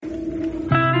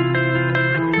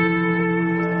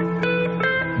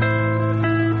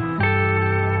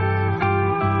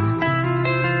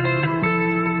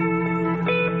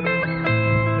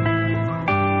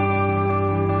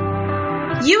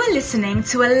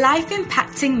listening to a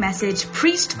life-impacting message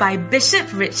preached by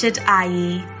Bishop Richard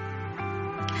Ayi.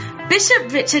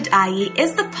 Bishop Richard Ayi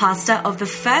is the pastor of the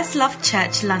First Love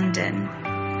Church, London,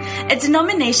 a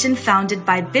denomination founded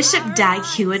by Bishop Dag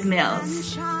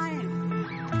Heward-Mills.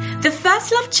 The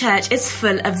First Love Church is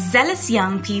full of zealous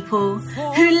young people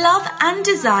who love and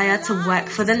desire to work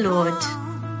for the Lord.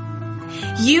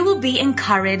 You will be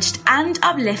encouraged and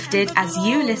uplifted as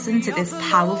you listen to this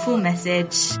powerful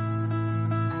message.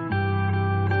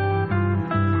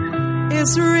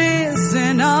 Is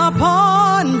risen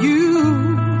upon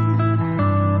you.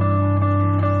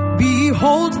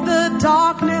 Behold, the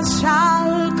darkness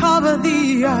shall cover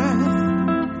the earth.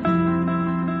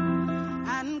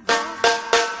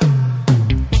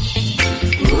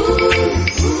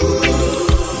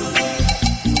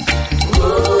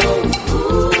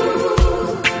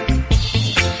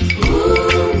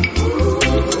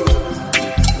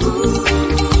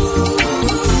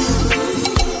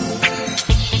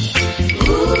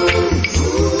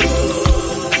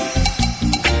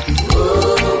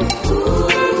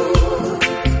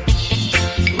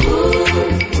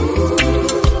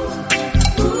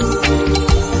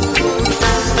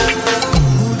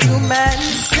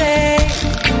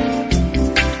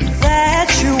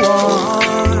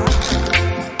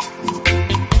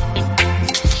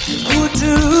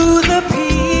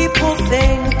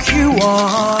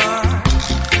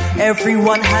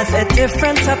 Everyone has a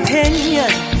different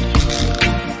opinion,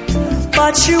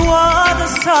 but you are the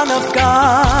Son of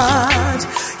God.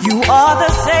 You are the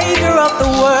Savior of the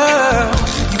world.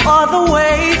 You are the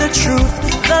way, the truth,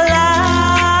 the life.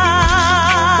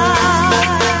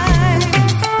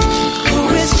 Who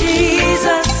is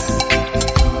Jesus?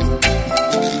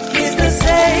 He's the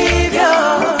Savior.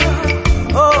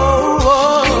 Who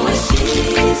is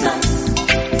Jesus?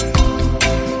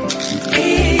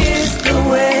 He is the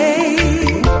way.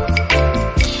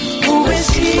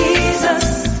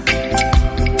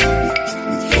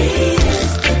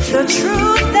 The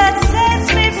truth that sets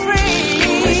me free.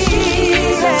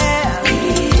 Yeah. He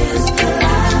is the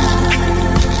light.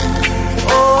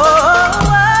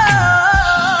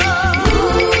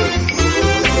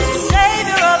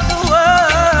 Savior of the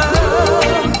world.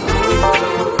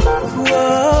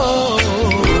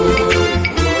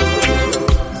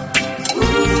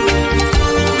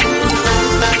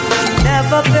 You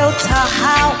never built a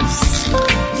house.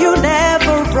 You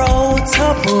never wrote a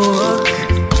book.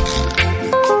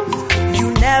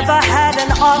 Never had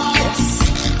an office.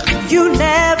 You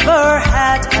never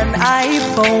had an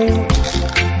iPhone.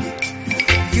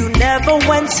 You never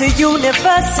went to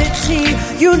university.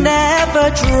 You never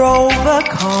drove a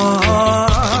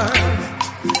car.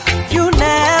 You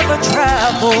never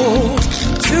traveled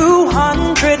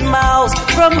 200 miles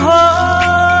from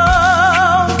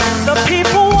home. The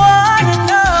people want to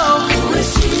know, who is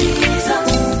Jesus?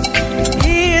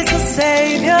 He is the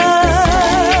Savior.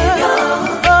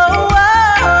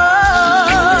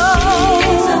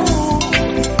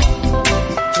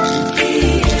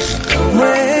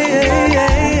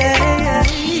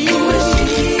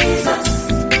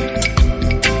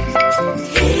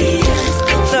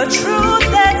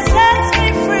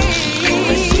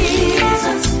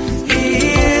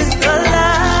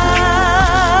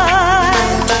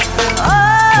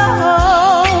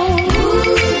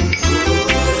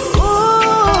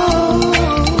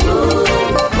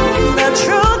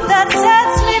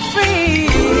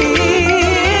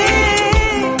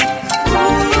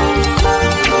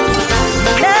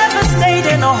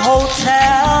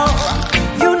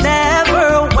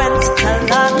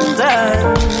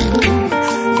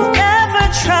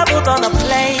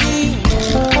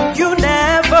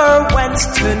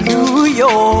 To New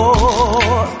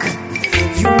York.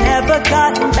 You never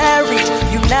got married.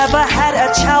 You never had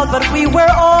a child, but we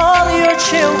were all your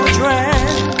children.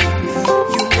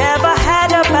 You never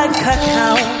had a bank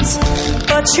account,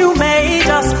 but you made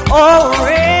us all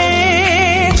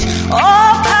rich.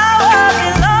 All power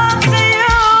belongs to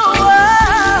you.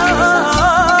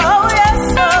 Oh, yes,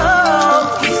 so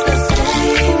He's the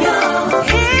Savior.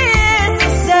 He is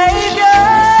the Savior.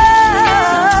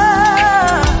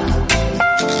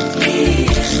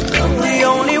 The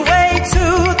only way to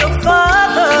the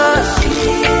Father.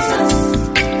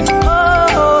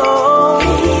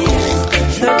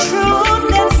 The truth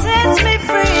that sets me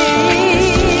free.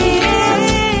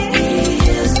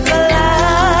 The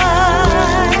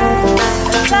light.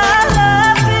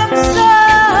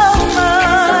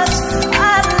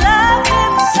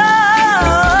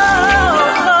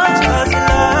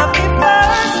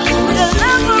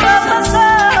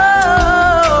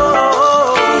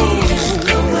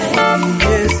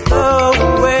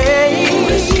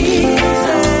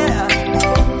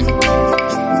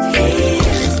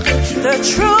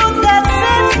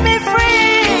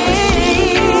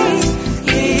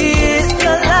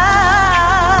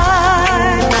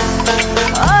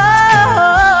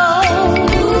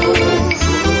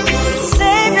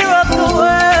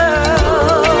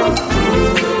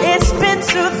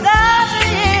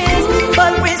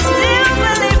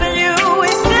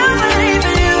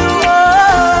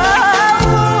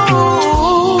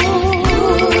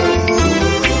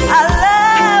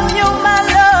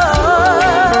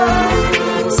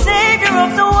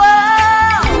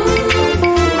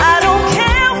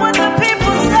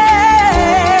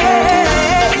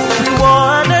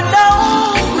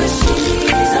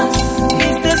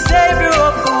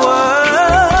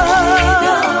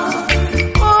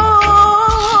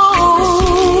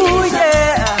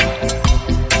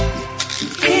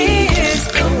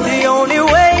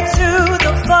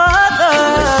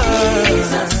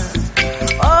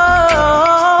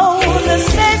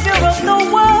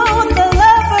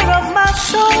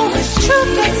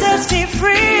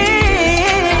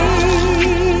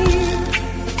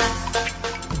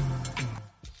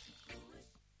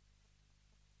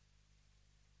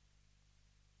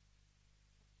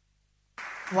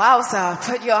 Wowza,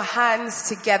 put your hands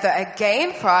together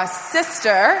again for our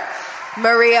sister,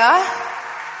 Maria.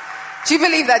 Do you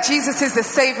believe that Jesus is the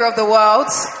Savior of the world?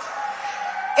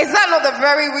 Is that not the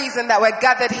very reason that we're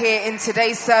gathered here in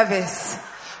today's service?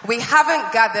 We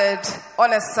haven't gathered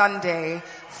on a Sunday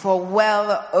for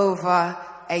well over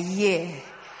a year.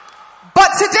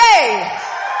 But today,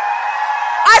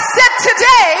 I said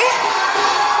today,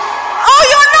 oh,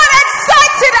 you're not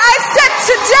excited, I said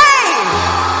today.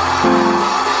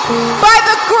 By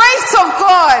the grace of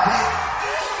God,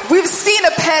 we've seen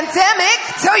a pandemic.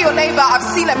 Tell your neighbor, I've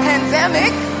seen a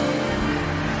pandemic.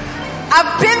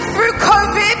 I've been through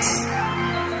COVID.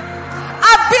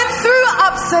 I've been through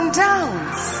ups and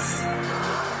downs.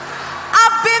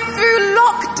 I've been through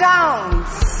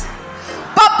lockdowns.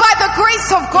 But by the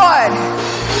grace of God,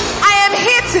 I am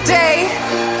here today.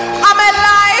 I'm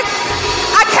alive.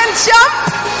 I can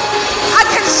jump. I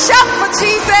can shout for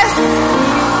Jesus.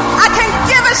 I can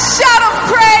give a shout of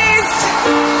praise.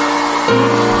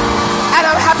 And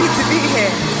I'm happy to be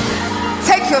here.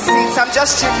 Take your seats. I'm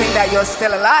just checking that you're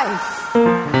still alive.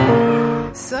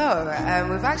 So,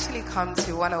 we've actually come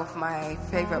to one of my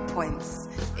favorite points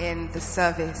in the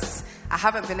service. I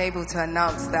haven't been able to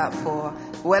announce that for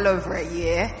well over a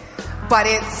year, but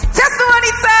it's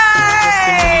testimony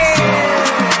time!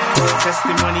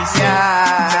 Testimony time.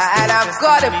 Yeah, and I've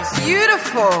got a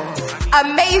beautiful,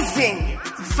 amazing,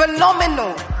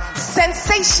 phenomenal,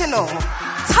 sensational,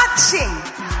 touching,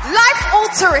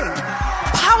 life-altering,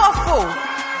 powerful,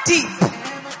 deep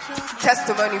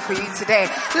testimony for you today.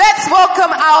 Let's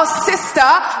welcome our sister,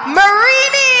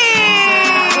 Marini!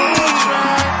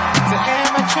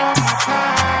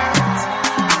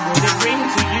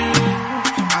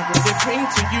 Bring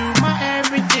to you my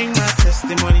everything, my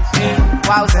testimony.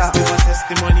 Wowza.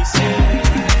 Testimony.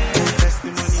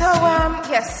 So,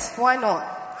 yes, why not?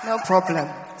 No problem.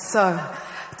 So,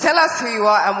 tell us who you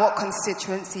are and what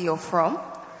constituency you're from.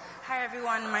 Hi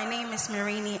everyone, my name is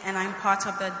Marini and I'm part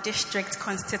of the district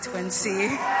constituency.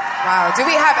 Wow, do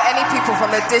we have any people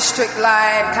from the district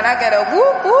line? Can I get a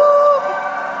whoop whoop?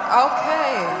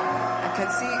 Okay, I can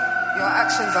see your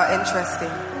actions are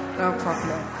interesting. No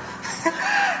problem.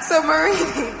 So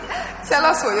Marini, tell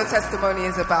us what your testimony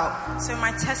is about. So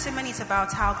my testimony is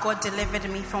about how God delivered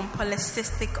me from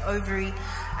polycystic ovary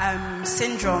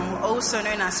syndrome, also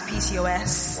known as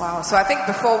PCOS. Wow, so I think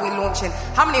before we launch in,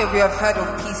 how many of you have heard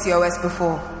of PCOS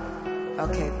before?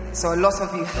 Okay, so a lot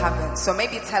of you haven't. So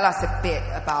maybe tell us a bit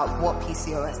about what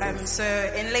PCOS is. So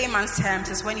in layman's terms,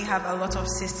 it's when you have a lot of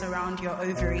cysts around your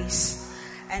ovaries.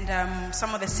 And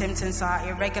some of the symptoms are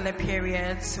irregular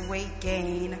periods, weight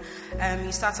gain.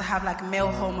 You start to have like male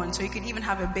hormones, so you could even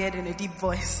have a beard and a deep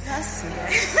voice. Yes.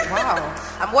 Wow.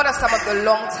 And what are some of the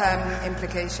long-term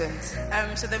implications?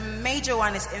 So the major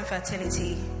one is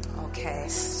infertility. Okay.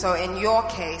 So in your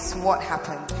case, what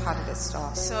happened? How did it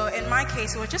start? So in my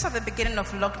case, it was just at the beginning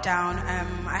of lockdown.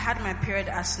 I had my period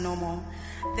as normal.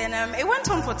 Then it went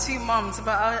on for 2 months,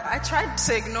 but I tried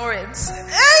to ignore it.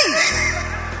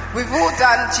 Hey! We've all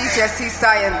done GCSE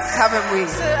science, haven't we?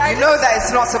 So you know that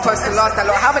it's not supposed to last that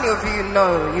long. How many of you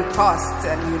know? You passed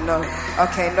and you know.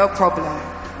 Okay, no problem.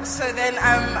 So then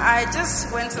I just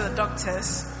went to the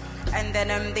doctors and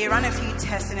then they ran a few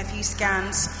tests and a few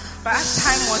scans. But as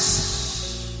time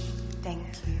was... Thank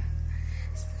you.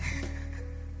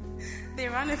 They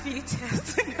ran a few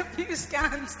tests and a few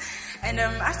scans. And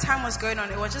as time was going on,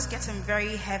 it was just getting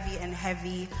very heavy and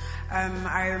heavy.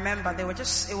 I remember it was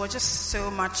just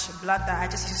so much blood that I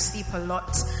just used to sleep a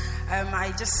lot.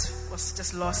 I was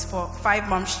just lost for 5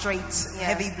 months straight, yes.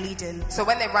 Heavy bleeding. So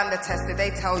when they ran the test, did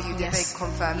they tell you, did they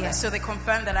confirm that? Yes, so they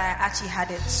confirmed that I actually had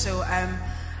it. So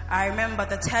I remember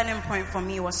the turning point for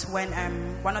me was when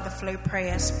one of the flow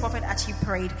prayers, Prophet actually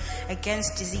prayed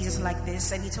against diseases like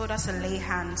this, and he told us to lay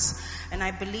hands. And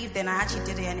I believed, and I actually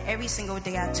did it, and every single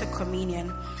day I took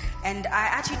communion. And I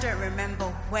actually don't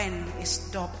remember when it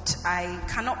stopped. I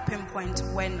cannot pinpoint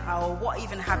when or what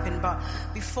even happened, but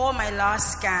before my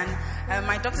last scan,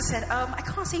 my doctor said, I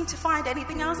can't seem to find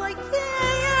anything. I was like,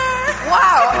 yeah.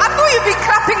 Wow, I thought you'd be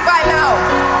clapping by now.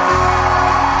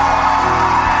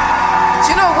 Do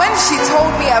you know, when she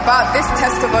told me about this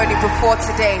testimony before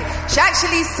today, she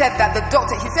actually said that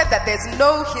he said that there's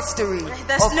no history.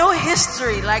 There's no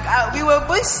history. Like, we were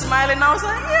both smiling. I was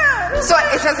like, yeah. So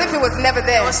it's as if it was never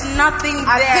there. There was nothing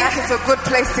there. I think it's a good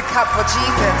place to clap for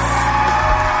Jesus.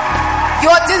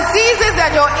 Your diseases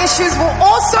and your issues will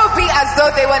also be as though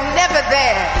they were never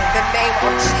there in the name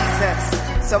of Jesus.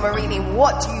 So Marini,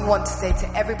 what do you want to say to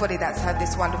everybody that's heard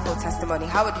this wonderful testimony?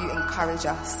 How would you encourage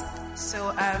us?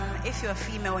 So if you're a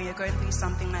female and you're going through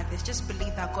something like this, just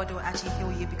believe that God will actually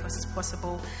heal you because it's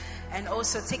possible. And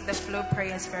also take the flow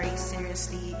prayers very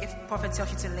seriously. If Prophet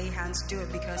tells you to lay hands, do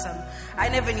it, because I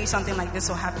never knew something like this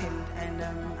will happen. And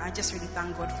I just really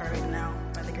thank God for it now,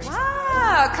 by the grace of God.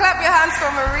 Wow, clap your hands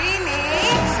for Marini.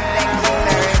 Thank you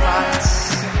very much.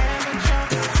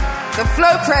 The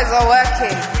flow prayers are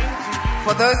working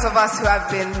for those of us who have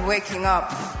been waking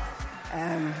up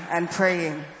and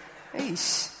praying.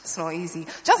 Eesh, it's not easy.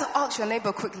 Just ask your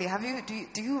neighbor quickly,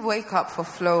 do you wake up for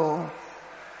flow?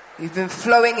 You've been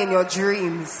flowing in your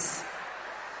dreams.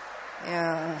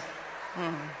 Yeah.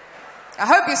 I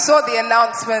hope you saw the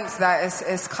announcements that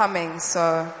is coming,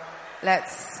 so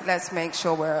let's make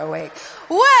sure we're awake.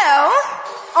 Well,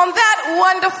 on that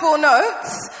wonderful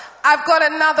note, I've got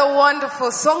another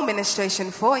wonderful song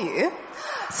ministration for you.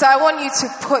 So I want you to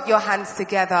put your hands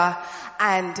together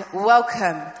and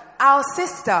welcome our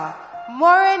sister,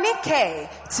 Morenike,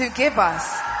 to give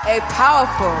us a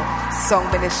powerful song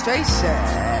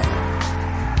ministration.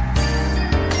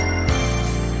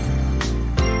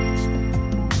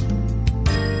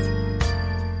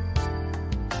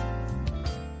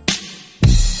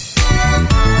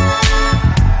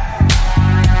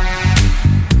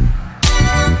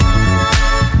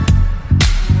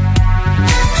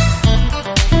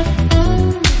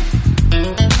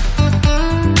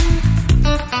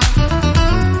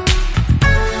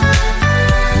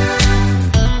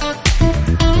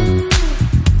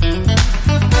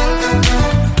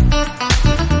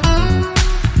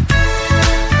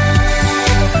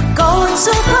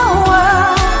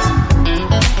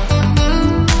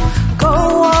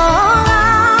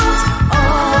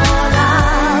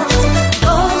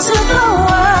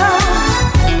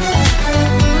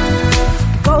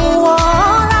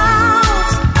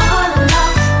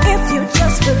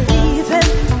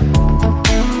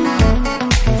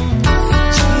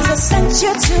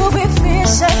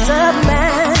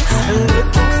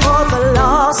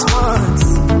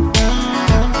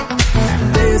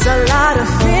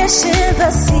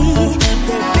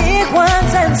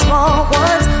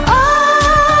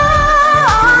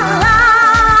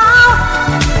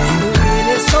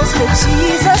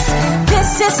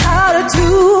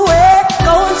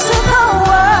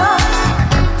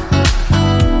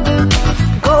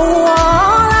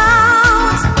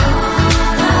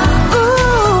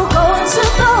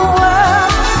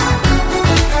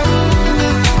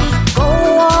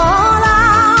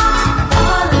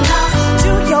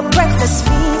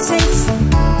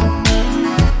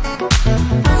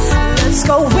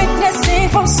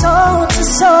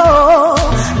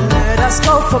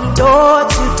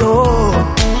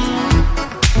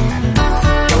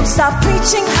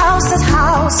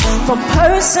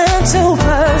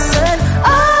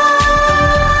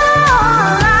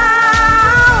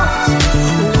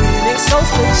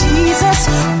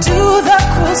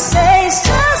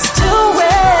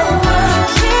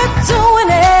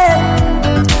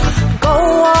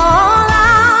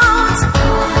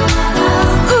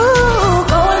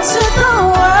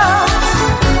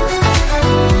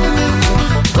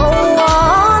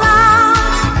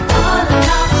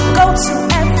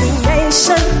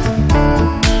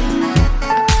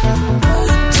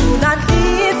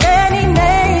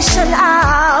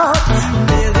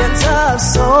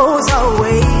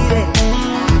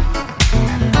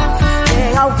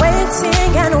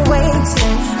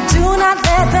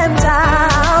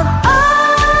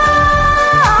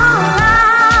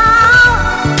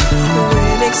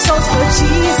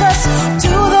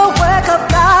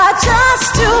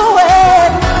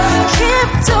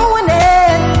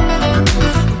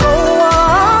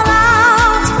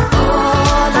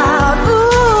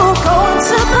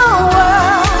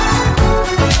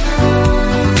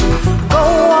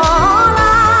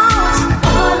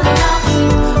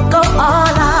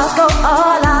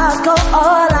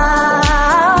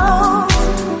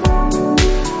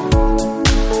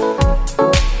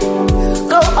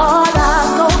 Go all out,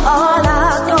 go all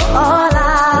out, go all out.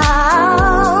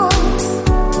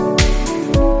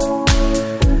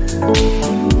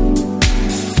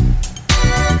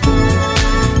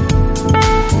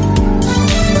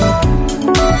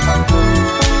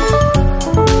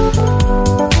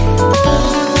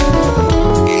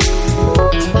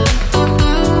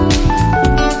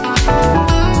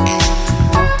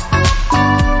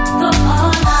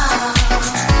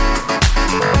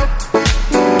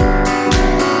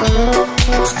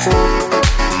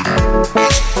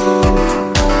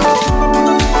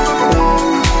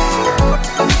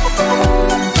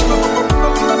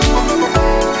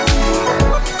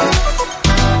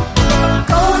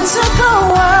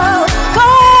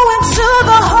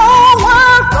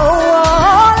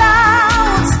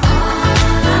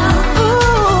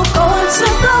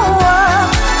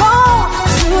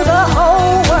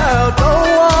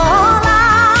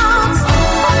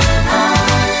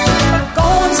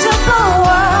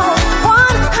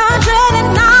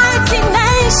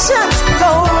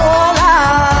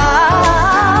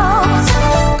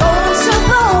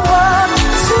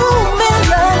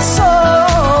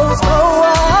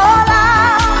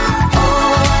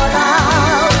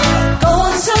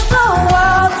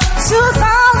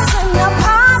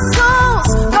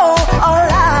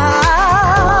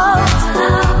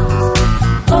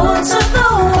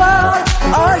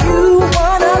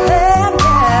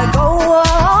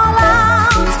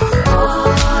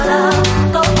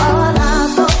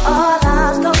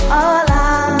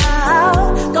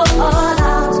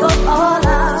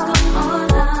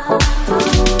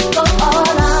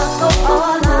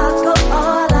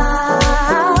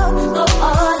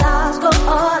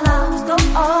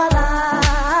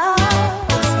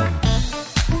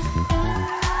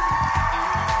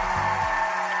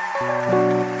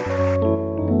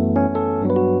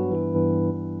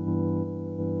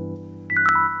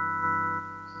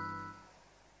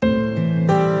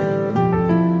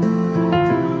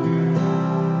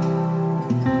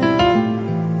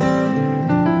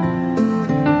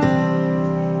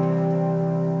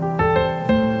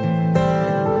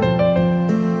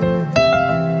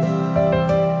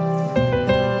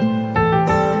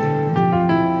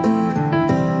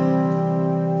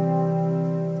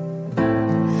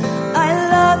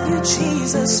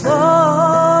 Jesus,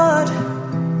 Lord.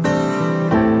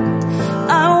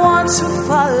 I want to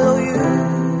follow you.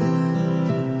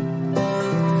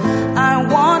 I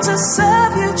want to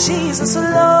serve you, Jesus,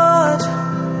 Lord.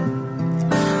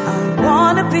 I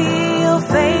want to be your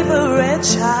favorite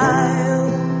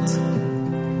child.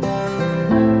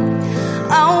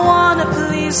 I want to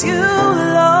please you,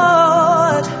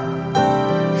 Lord.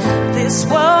 This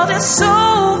world is so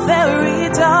very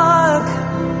dark.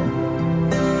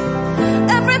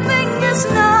 Everything is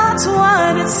not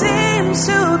what it seems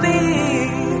to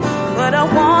be, but I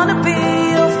want to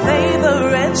be your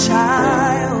favorite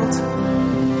child.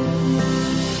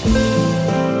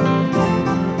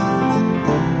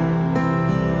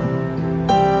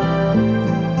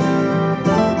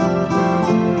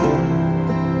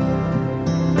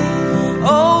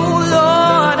 Oh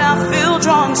Lord, I feel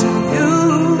drawn to you.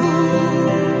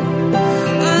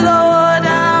 Lord,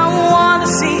 I want to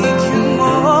seek you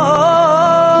more.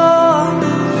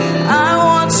 I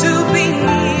want to be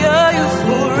near you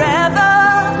forever.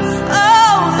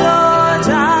 Oh Lord,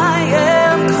 I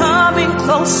am coming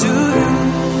close to you.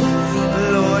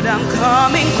 Lord, I'm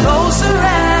coming closer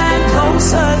and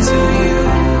closer to you.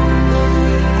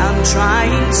 I'm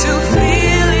trying to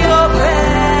feel your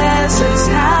presence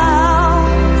now.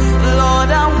 Lord,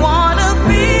 I want to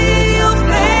be your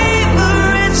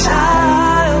favorite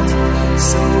child.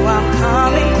 So I'm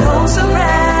coming closer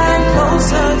and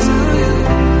closer to you.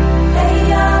 Hey,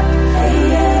 yeah, hey,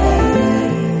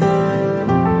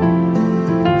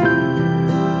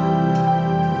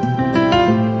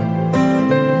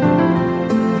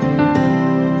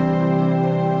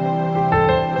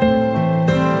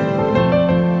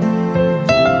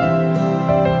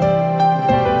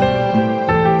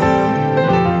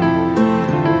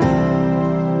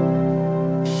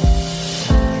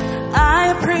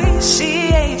 I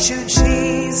appreciate you,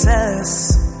 Jesus.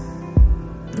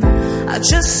 I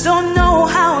just don't know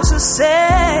how to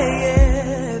say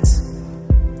it.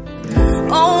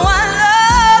 Oh, I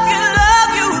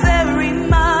love you very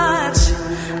much.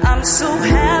 I'm so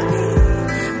happy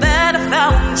that I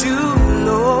found you,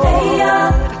 Lord.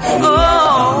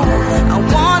 Oh, I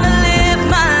want to live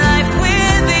my life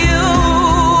with you.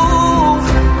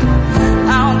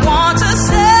 I want to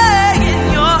stay in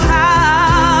your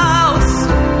house.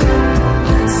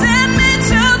 Send me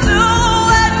to do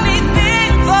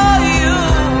anything for you.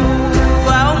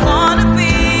 I want to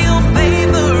be your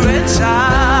favorite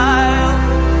child.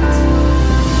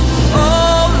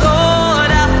 Oh Lord,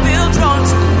 I feel drawn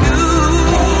to you.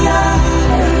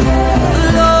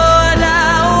 Lord,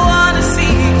 I want to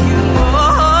seek you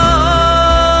more.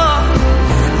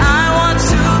 I want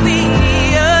to be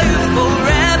near you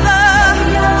forever.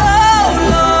 Oh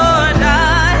Lord,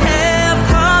 I am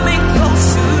coming close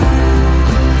to you.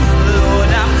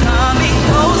 Lord, I'm coming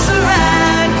closer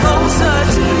and closer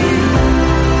to you.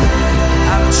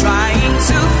 I'm trying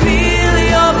to feel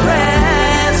your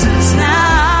presence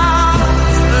now.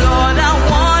 Lord, I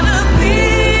want to be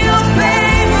your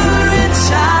favorite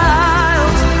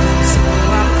child. So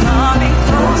I'm coming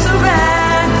closer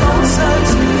and closer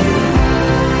to you.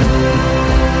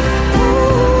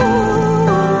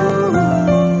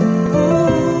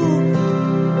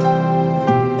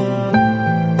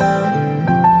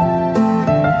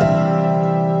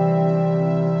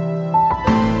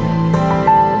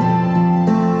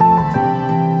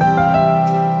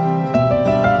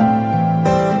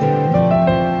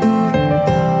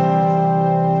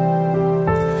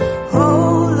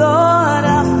 Oh Lord,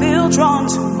 I feel drawn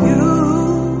to you.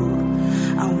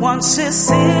 I want to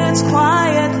sit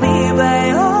quietly by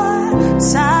your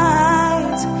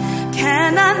side.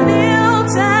 Can I kneel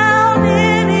down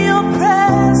in your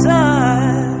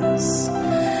presence?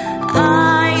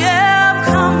 I am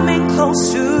coming close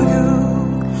to you.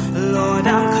 Lord,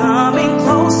 I'm coming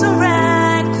closer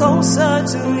and closer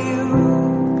to you.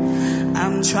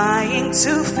 I'm trying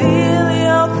to feel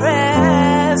your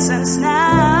presence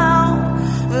now.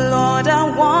 Lord, I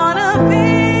want to be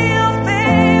your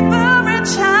favorite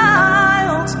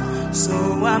child. So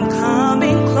I'm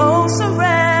coming closer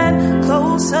and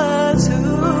closer to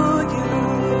you.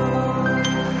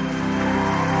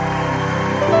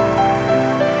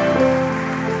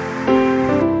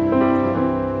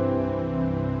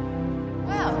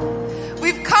 Well,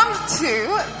 we've come to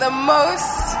the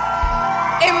most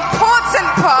important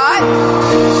part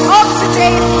of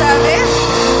today's service.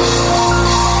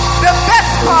 The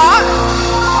best part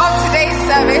of today's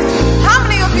service. How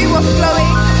many of you were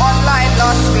flowing online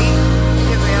last week?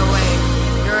 Give me a wave.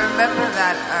 You remember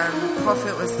that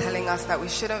prophet was telling us that we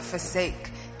shouldn't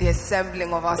forsake the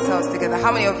assembling of ourselves together.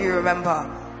 How many of you remember?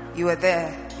 You were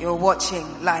there. you're watching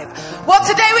live. Well,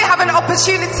 today we have an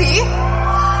opportunity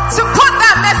to put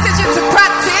that message into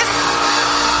practice,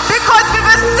 because we've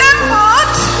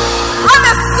assembled on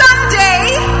a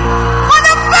Sunday for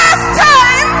the first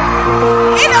time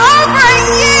in over a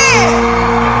year,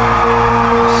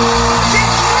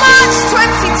 since March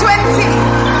 2020.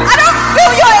 I don't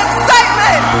feel your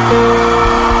excitement.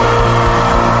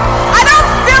 I don't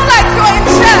feel like you're in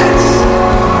church.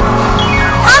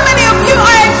 How many of you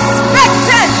are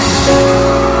expectant,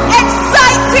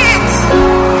 excited,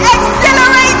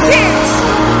 exhilarated?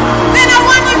 Then I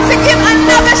want you to give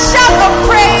another shout of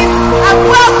praise and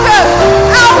welcome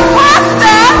our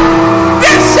pastor,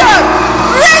 Bishop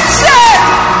Richard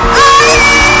Aye.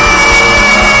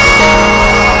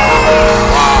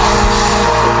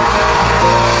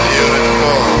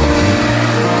 Beautiful.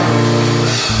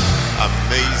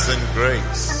 Amazing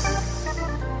grace.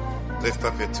 Lift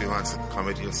up your two hands and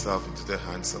commit yourself into the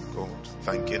hands of God,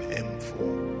 thanking Him for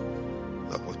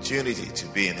the opportunity to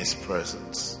be in His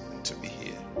presence and to be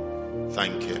here.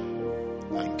 Thank Him.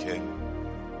 Thank Him.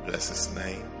 Bless His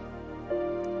name.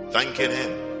 Thanking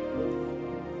Him.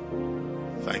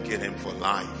 Thanking Him for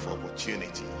life, for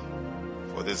opportunity,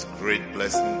 for this great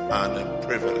blessing and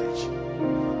privilege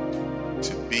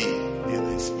to be in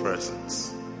His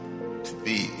presence. To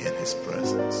be in His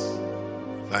presence.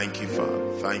 Thank you,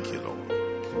 Father. Thank you, Lord.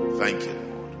 Thank you,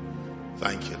 Lord.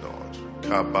 Thank you, Lord.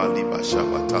 Kabali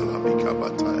bashabatala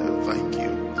bikabataya. Thank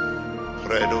you.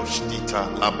 Predo shtita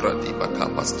labradi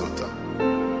bakapastota.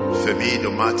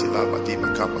 Femido mati labadi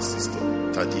bakapasisto.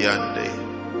 Tadiande.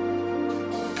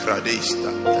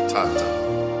 Kradeshta yatata.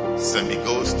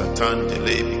 Semigosta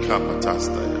tandele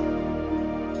bikapatastaya.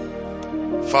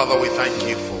 Father, we thank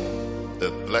you for the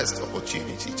blessed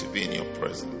opportunity to be in your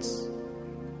presence.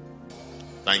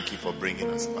 Thank you for bringing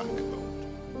us back, Lord.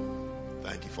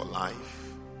 Thank you for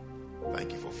life.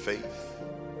 Thank you for faith.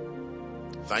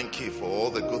 Thank you for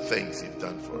all the good things you've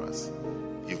done for us.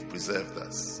 You've preserved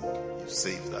us. You've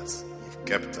saved us. You've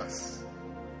kept us.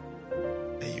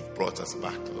 And you've brought us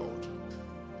back, Lord.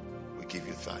 We give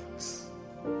you thanks.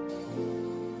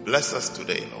 Bless us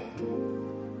today, Lord.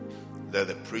 Let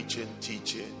the preaching,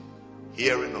 teaching,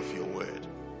 hearing of your word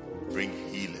bring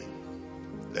healing.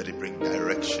 Let it bring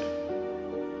direction.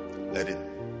 Let it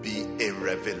be a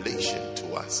revelation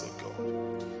to us, oh God.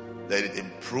 Let it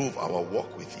improve our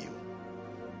walk with you.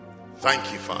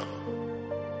 Thank you, Father,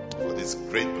 for this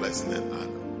great blessing and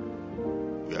honor.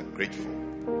 We are grateful.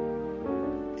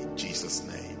 In Jesus'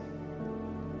 name,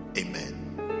 amen.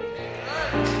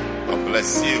 God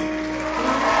bless you.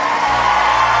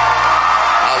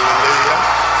 Hallelujah.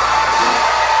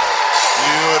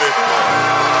 Beautiful.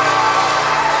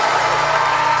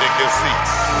 Take your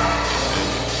seats.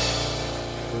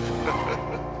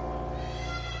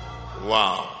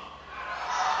 Wow.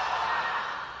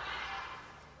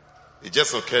 It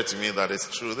just occurred to me that it's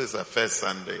true. This is our first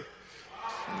Sunday.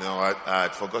 No, I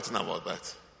had forgotten about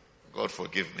that. God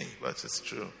forgive me, but it's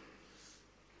true.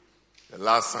 The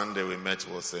last Sunday we met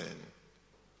was in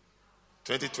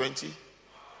 2020,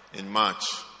 in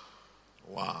March.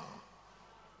 Wow.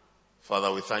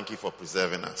 Father, we thank you for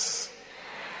preserving us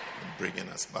and bringing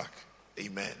us back.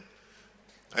 Amen.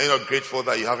 Are you not grateful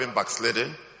that you haven't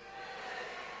backslidden?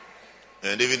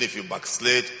 And even if you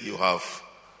backslid, you have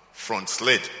front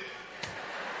slid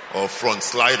or front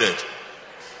slided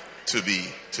to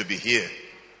be here.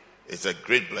 It's a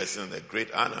great blessing and a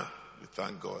great honor. We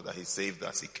thank God that He saved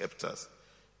us, He kept us,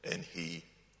 and He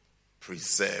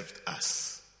preserved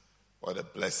us. What a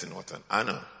blessing, what an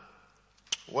honor.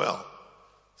 Well,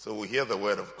 so we hear the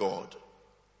word of God,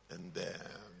 and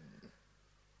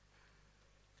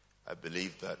I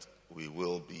believe that we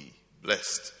will be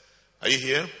blessed. Are you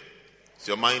here? Is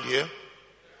your mind here?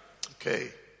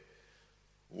 Okay.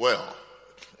 Well,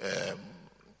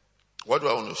 what do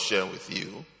I want to share with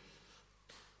you?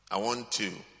 I want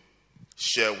to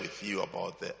share with you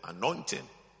about the anointing.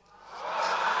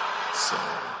 So,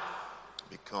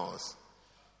 because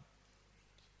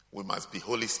we must be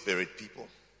Holy Spirit people.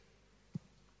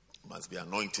 We must be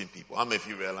anointing people. How many of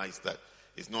you realize that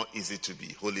it's not easy to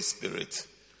be Holy Spirit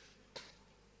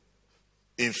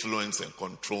influenced and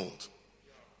controlled,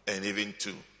 and even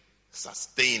to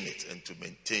sustain it and to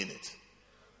maintain it,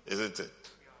 isn't it?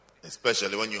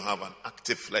 Especially when you have an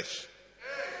active flesh.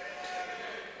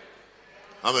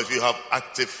 How many of you have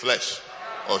active flesh?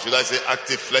 Or should I say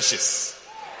active fleshes?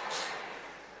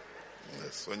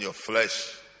 Yes, when your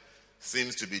flesh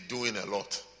seems to be doing a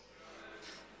lot,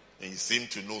 and you seem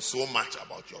to know so much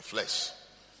about your flesh.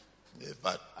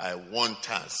 But I want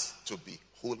us to be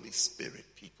Holy Spirit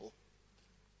people.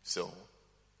 So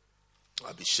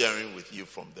I'll be sharing with you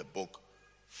from the book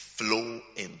flow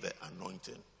in the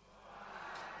anointing.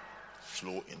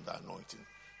 Flow in the anointing.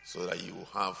 So that you will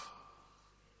have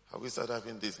we started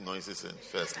having these noises in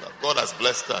First Love? God has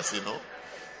blessed us,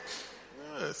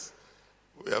 Yes.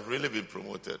 We have really been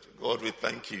promoted. God, we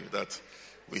thank you that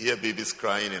we hear babies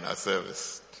crying in our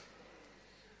service.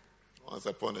 Once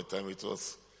upon a time, it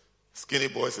was skinny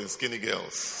boys and skinny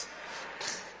girls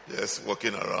just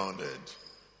walking around and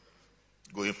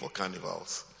going for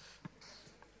carnivals.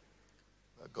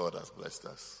 But God has blessed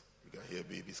us. We can hear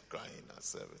babies crying in our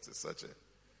service. It's such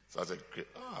a great,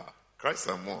 cry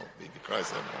some more, baby, cry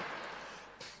some more.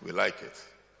 We like it.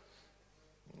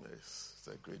 Yes, it's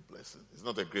a great blessing. It's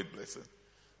not a great blessing,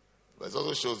 but it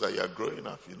also shows that you are growing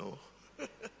up,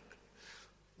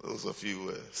 Those of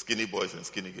you skinny boys and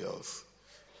skinny girls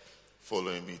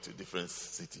following me to different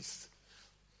cities,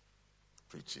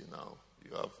 preaching now.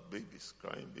 You have babies,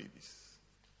 crying babies.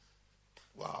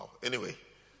 Wow. Anyway,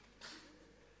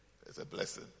 it's a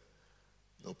blessing.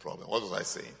 No problem. What was I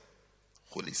saying?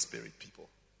 Holy Spirit people.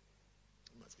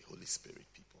 It must be Holy Spirit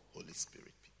people. Holy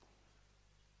Spirit people.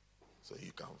 So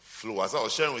you can flow. As I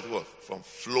was sharing with you, from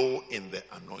flow in the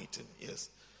anointing. Yes.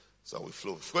 So we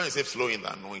flow. If when you say flow in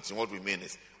the anointing, what we mean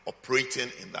is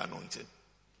operating in the anointing.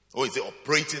 Or is it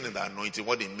operating in the anointing?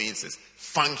 What it means is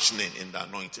functioning in the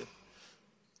anointing.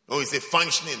 Or is it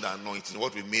functioning in the anointing?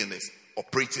 What we mean is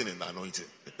operating in the anointing.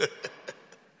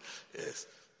 Yes.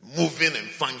 Moving and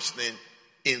functioning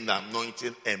in the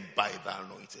anointing and by the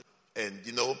anointing. And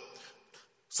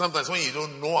sometimes when you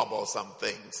don't know about some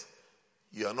things,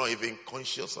 you are not even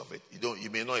conscious of it. You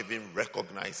may not even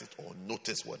recognize it or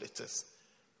notice what it is.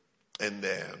 And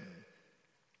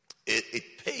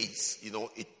it pays,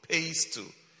 it pays to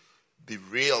be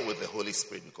real with the Holy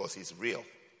Spirit because he's real.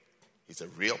 He's a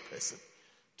real person.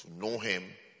 To know him,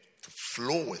 to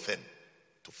flow with him,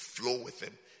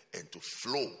 and to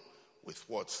flow with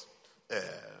what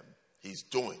he's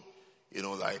doing.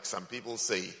 Like some people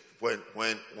say,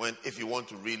 if you want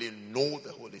to really know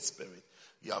the Holy Spirit,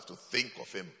 you have to think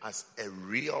of him as a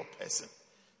real person,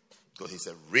 because he's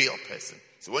a real person.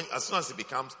 So as soon as it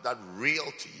becomes that real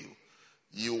to you,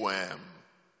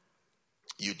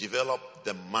 you develop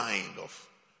the mind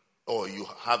or you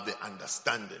have the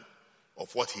understanding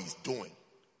of what he's doing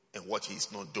and what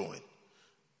he's not doing.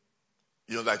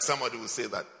 Like somebody will say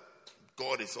that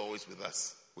God is always with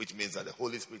us, which means that the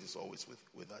Holy Spirit is always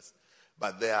with us.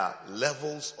 But there are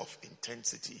levels of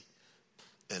intensity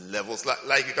and levels.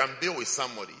 Like you can be with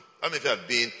somebody. How many of you have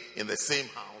been in the same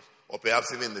house or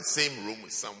perhaps even in the same room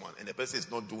with someone and the person is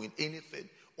not doing anything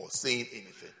or saying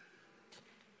anything?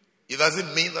 It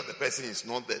doesn't mean that the person is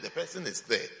not there. The person is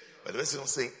there, but the person is not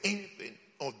saying anything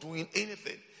or doing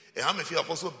anything. And how many of you have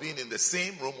also been in the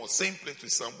same room or same place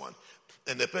with someone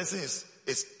and the person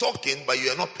is talking, but you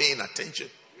are not paying attention?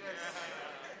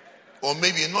 Or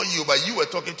maybe not you, but you were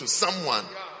talking to someone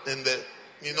and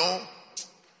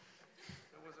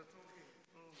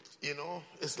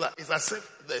it's as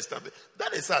if there's something.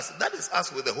 That is us. That is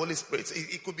us with the Holy Spirit.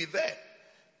 He could be there.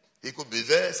 He could be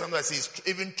there. Sometimes he's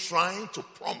even trying to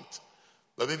prompt.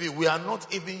 But maybe we are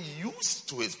not even used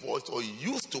to his voice or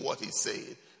used to what he's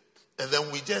saying. And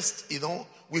then we just,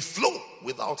 we flow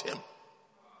without him.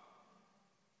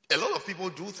 A lot of people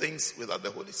do things without the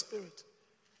Holy Spirit.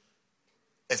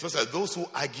 Especially those who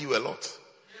argue a lot.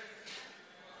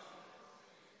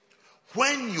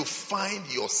 When you find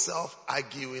yourself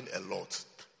arguing a lot,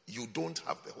 you don't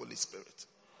have the Holy Spirit.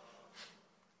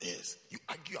 Yes, you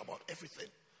argue about everything.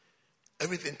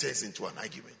 Everything turns into an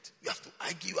argument. You have to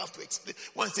argue, you have to explain.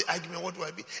 When I say argument, what do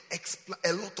I mean?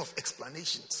 A lot of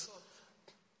explanations.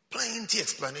 Plenty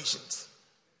explanations.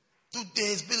 Today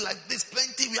it's been like this,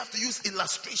 plenty. We have to use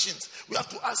illustrations. We have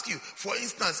to ask you, for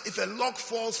instance, if a log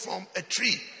falls from a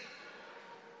tree,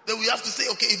 then we have to say,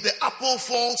 okay, if the apple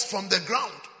falls from the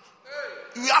ground,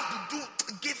 we have to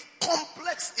give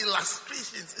complex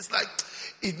illustrations. It's like,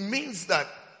 it means that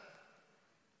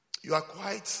you are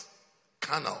quite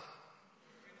carnal.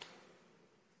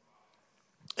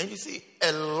 And you see,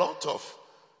 a lot of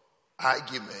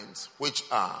arguments, which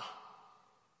are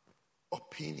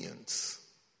opinions,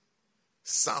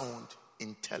 sound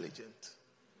intelligent.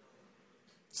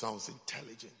 Sounds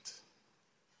intelligent.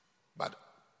 But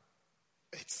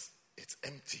it's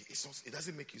empty. It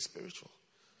doesn't make you spiritual.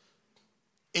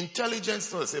 Intelligence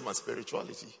is not the same as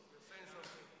spirituality.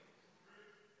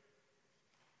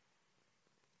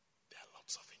 There are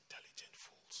lots of intelligent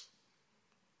fools.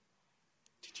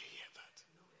 Did you hear that?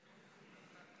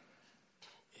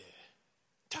 Yeah.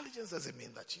 Intelligence doesn't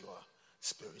mean that you are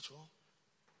spiritual.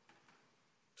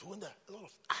 So when there are a lot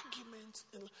of arguments,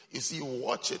 you see, you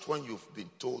watch it when you've been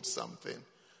told something.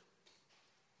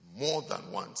 more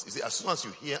than once. You see, as soon as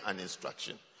you hear an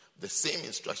instruction, the same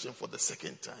instruction for the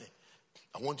second time,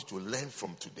 I want you to learn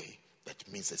from today that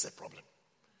means there's a problem.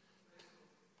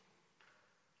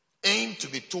 Aim to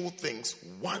be told things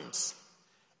once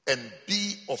and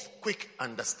be of quick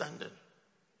understanding.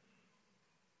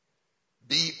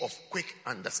 Be of quick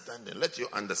understanding. Let your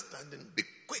understanding be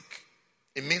quick.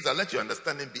 It means that let your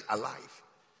understanding be alive.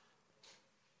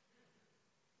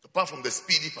 Apart from the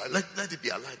speedy part, let it be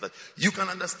alive. That you can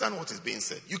understand what is being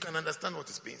said. You can understand what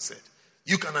is being said.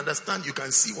 You can understand, you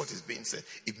can see what is being said.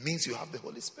 It means you have the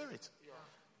Holy Spirit.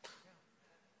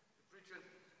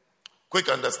 Quick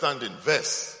understanding,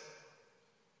 verse.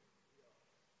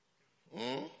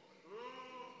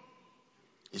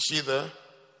 Is she there?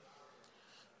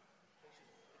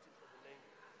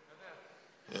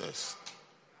 Yes.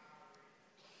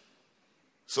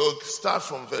 So start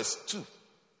from verse 2.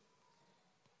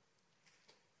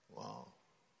 Wow.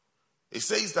 It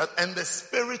says that, and the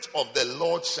Spirit of the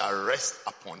Lord shall rest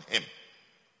upon him.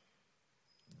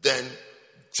 Then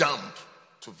jump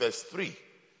to verse 3.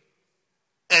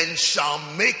 And shall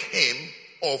make him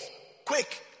of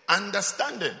quick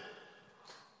understanding.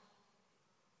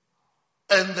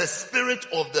 And the Spirit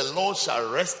of the Lord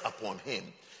shall rest upon him.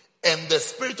 And the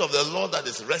Spirit of the Lord that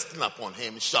is resting upon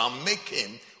him shall make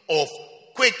him of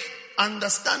quick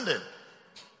understanding.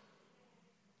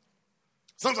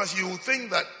 Sometimes you will think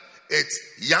that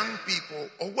it's young people,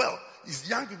 or well, it's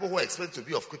young people who are expected to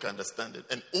be of quick understanding,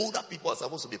 and older people are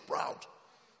supposed to be proud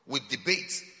with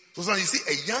debates. So sometimes you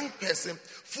see a young person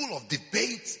full of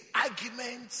debates,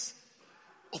 arguments,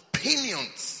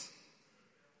 opinions.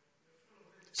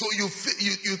 So you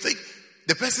think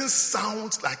the person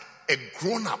sounds like a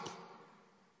grown-up.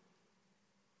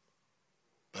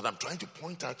 But I'm trying to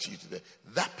point out to you today,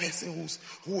 that person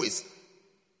who is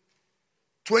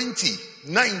 20,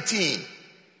 19,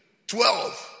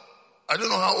 12, I don't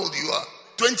know how old you are,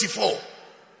 24,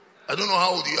 I don't know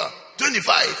how old you are,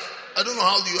 25, I don't know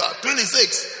how old you are,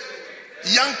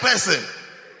 26, young person,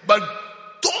 but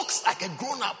talks like a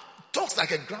grown-up, talks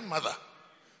like a grandmother.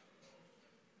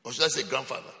 Or should I say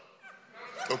grandfather?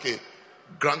 Okay,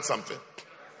 grand something.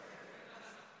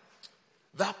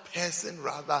 That person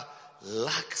rather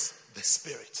lacks the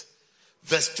Spirit.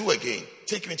 Verse 2 again.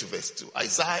 Take me to verse 2.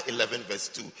 Isaiah 11 verse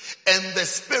 2. And the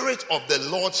Spirit of the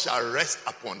Lord shall rest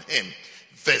upon him.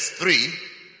 Verse 3.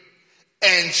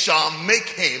 And shall make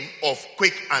him of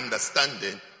quick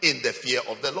understanding in the fear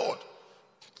of the Lord.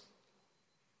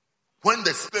 When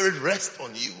the Spirit rests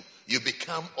on you, you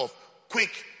become of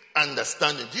quick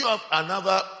understanding. Do you have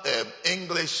another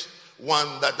English one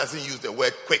that doesn't use the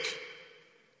word quick?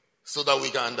 So that we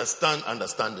can understand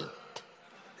understanding.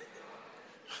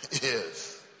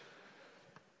 Yes.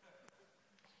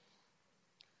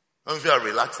 How many of you are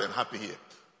relaxed and happy here?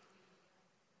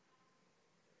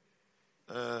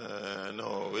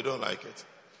 No, we don't like it.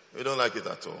 We don't like it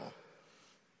at all.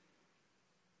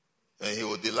 And he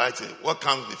will delight in what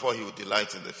comes before he will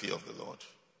delight in the fear of the Lord.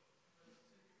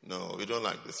 No, we don't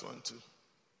like this one too.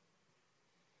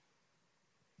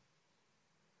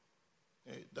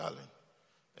 Hey, darling.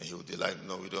 And he will delight.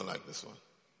 No, we don't like this one.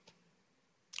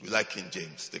 We like King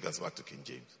James. Take us back to King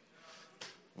James.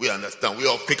 We understand. We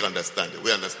all quick understanding.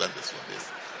 We understand this one.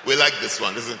 Yes. We like this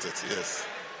one, isn't it? Yes.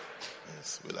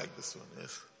 Yes, we like this one.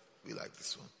 Yes. We like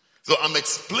this one. So I'm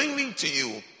explaining to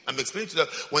you that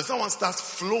when someone starts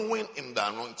flowing in the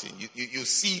anointing, you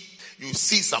see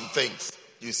some things.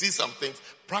 You see some things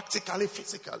practically,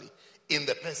 physically in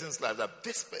the person's life, that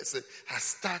this person has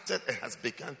started and has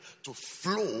begun to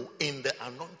flow in the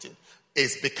anointing.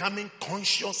 Is becoming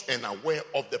conscious and aware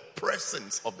of the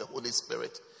presence of the Holy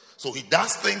Spirit. So he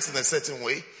does things in a certain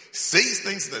way, says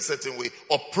things in a certain way,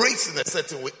 operates in a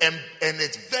certain way, and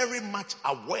is very much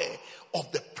aware of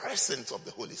the presence of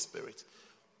the Holy Spirit.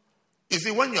 You see,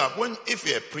 if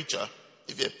you're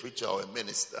a preacher or a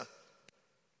minister,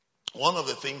 one of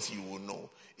the things you will know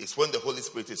is when the Holy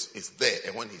Spirit is there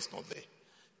and when he's not there.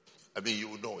 I mean, you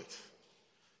will know it.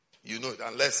 You know it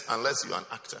unless you're an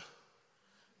actor.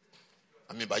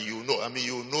 But you know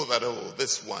that,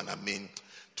 this one,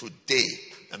 today,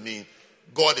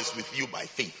 God is with you by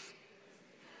faith.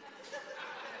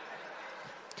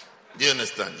 Do you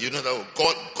understand? You know that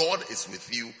God is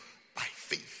with you by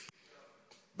faith.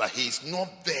 But he is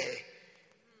not there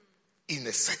in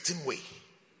a certain way.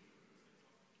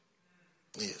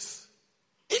 Yes.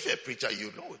 If you're a preacher,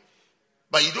 you know it.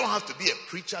 But you don't have to be a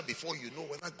preacher before you know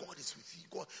whether God is with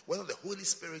you, whether the Holy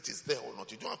Spirit is there or not.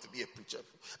 You don't have to be a preacher.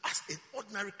 As an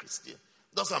ordinary Christian,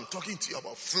 that's what I'm talking to you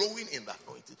about, flowing in the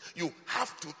anointing.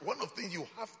 One of the things you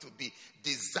have to be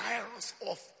desirous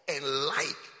of and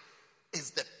like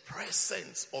is the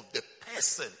presence of the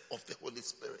person of the Holy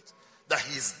Spirit. That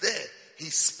he's there,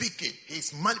 he's speaking,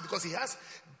 he's because he has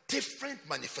different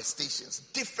manifestations,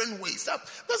 different ways.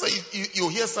 That's why you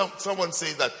hear someone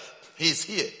say that he's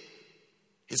here.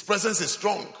 His presence is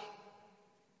strong.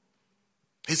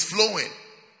 He's flowing.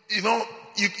 You know,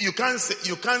 you can't say,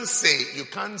 you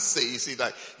see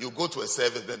that you go to a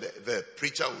service, then the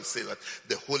preacher will say that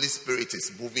the Holy Spirit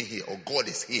is moving here or God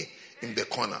is here in the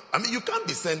corner. I mean, you can't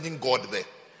be sending God there.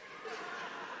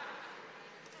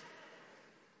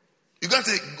 You can't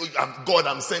say, God,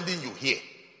 I'm sending you here.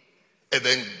 And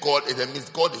then means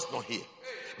God is not here.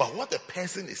 But what the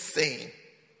person is saying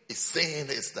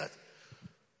is that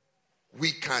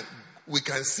we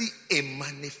can see a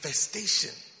manifestation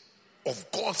of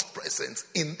God's presence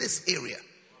in this area.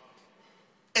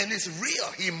 And it's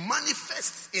real. He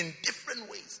manifests in different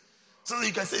ways. So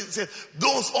you can say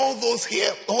all those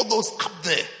here, all those up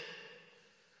there.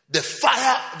 The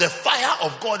fire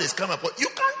of God is coming upon. You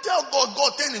can't tell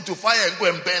God turn into fire and go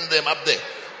and burn them up there.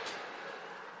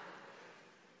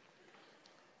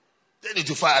 Turn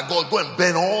into fire, God, go and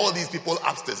burn all these people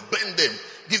upstairs. Burn them.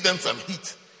 Give them some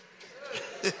heat.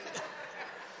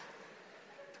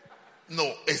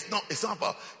 No, it's not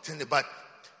about turning, but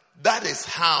that is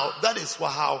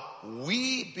how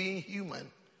we being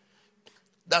human,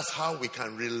 that's how we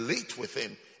can relate with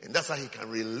him. And that's how he can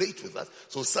relate with us.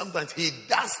 So sometimes he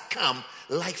does come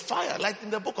like fire. Like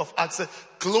in the book of Acts,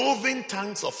 cloven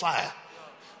tongues of fire.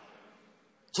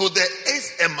 So there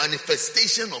is a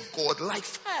manifestation of God like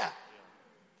fire.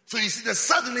 So you see that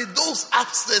suddenly those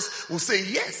upstairs will say,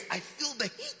 yes, I feel the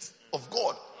heat of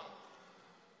God.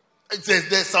 It says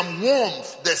there's some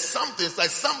warmth. There's something. It's like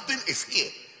something is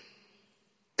here.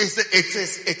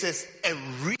 It is a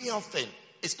real thing.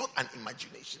 It's not an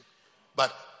imagination.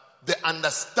 But the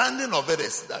understanding of it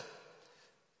is that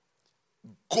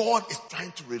God is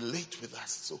trying to relate with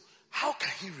us. So how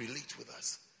can he relate with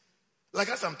us? Like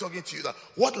as I'm talking to you, that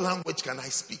what language can I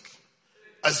speak?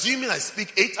 Assuming I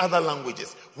speak 8 other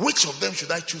languages, which of them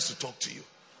should I choose to talk to you?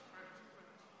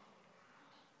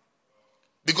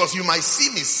 Because you might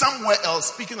see me somewhere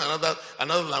else speaking another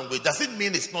language. Does it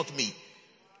mean it's not me?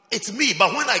 It's me.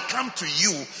 But when I come to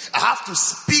you, I have to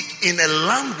speak in a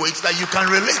language that you can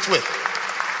relate with.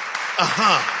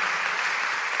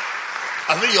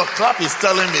 I think your clap is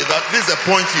telling me that this is a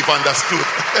point you've understood.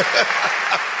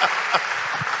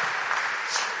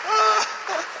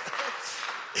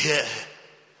 Yeah.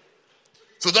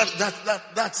 So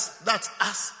that's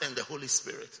us and the Holy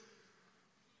Spirit.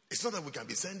 It's not that we can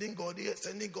be sending God here,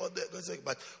 sending God there,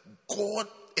 but God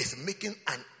is making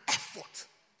an effort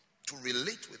to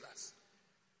relate with us,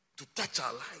 to touch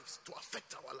our lives, to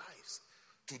affect our lives,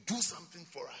 to do something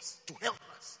for us, to help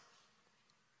us.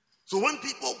 So when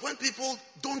people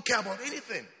don't care about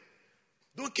anything,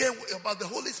 don't care about the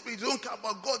Holy Spirit, don't care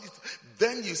about God,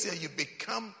 then you say you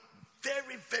become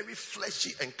very, very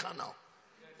fleshy and carnal.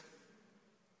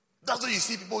 That's why you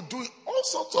see people doing all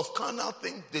sorts of carnal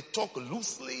things. They talk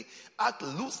loosely, act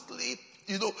loosely.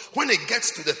 You know, when it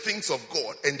gets to the things of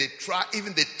God and they try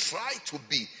to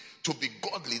be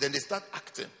godly, then they start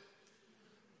acting.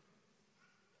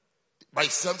 By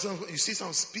sometimes you see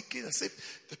someone speaking as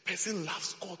if the person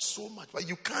loves God so much, but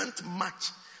you can't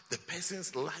match the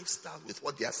person's lifestyle with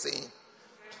what they are saying.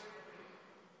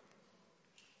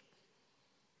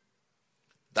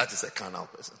 That is a carnal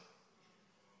person.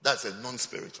 That's a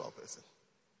non-spiritual person.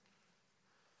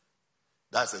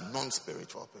 That's a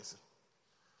non-spiritual person.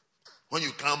 When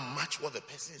you can't match what the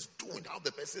person is doing, how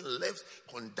the person lives,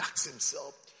 conducts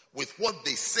himself with what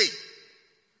they say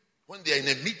when they're in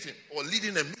a meeting or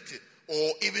leading a meeting,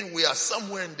 or even we are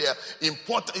somewhere and they're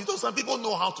important. You know, some people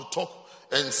know how to talk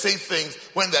and say things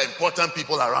when there are important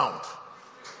people around.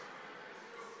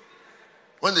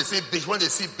 When they see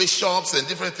bishops and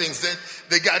different things,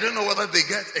 then I don't know whether they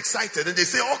get excited and they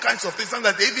say all kinds of things,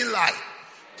 sometimes they even lie.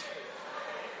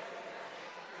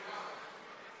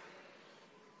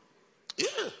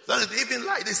 Yeah, sometimes they even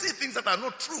lie. They say things that are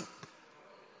not true.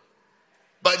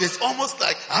 But it's almost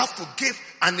like I have to give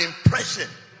an impression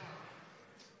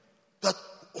that,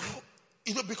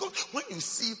 you know, because when you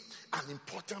see an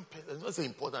important person, not say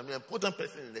important, I mean important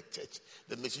person in the church,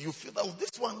 then you feel that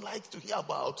this one likes to hear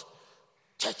about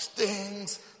church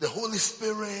things, the Holy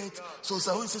Spirit. So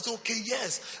someone says, okay,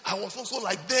 yes, I was also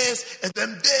like this, and then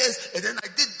I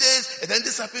did this, and then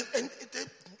this happened. And then,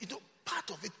 you know,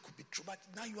 part of it could be true, but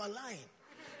now you are lying.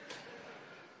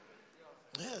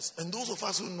 Yes, and those of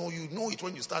us who know, you know it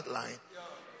when you start lying.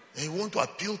 And you want to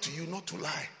appeal to you not to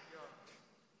lie.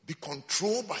 Be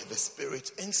controlled by the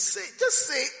Spirit and just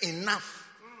say enough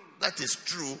that is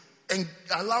true and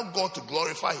allow God to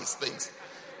glorify his things.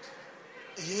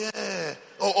 Yeah.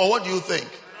 Or what do you think?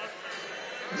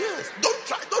 Yes. Don't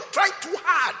try too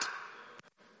hard.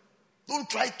 Don't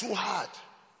try too hard.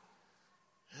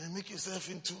 And make yourself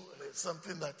into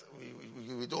something that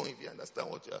we don't even understand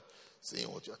what you're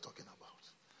saying, what you're talking about.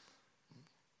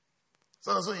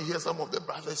 Sometimes when you hear some of the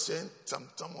brothers sharing some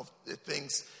of the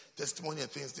things, testimony and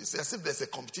things, they say as if there's a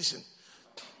competition.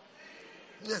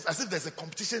 Yes, as if there's a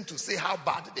competition to say how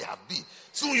bad they have been.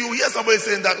 So you hear somebody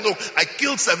saying that, look, I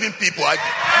killed 7 people.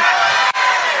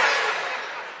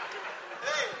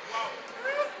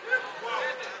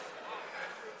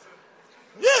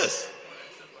 Yes,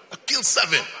 I killed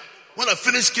 7. When I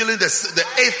finished killing the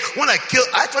 8th,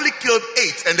 I actually killed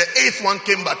 8, and the 8th one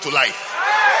came back to life.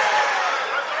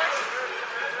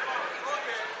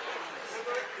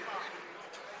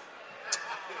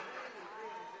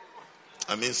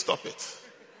 I mean, stop it.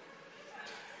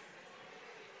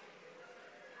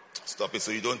 Stop it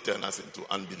so you don't turn us into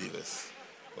unbelievers.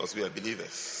 Because we are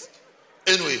believers.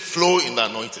 Anyway, flow in the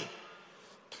anointing.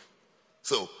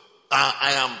 So,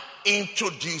 I am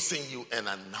introducing you and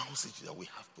announcing you that we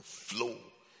have to flow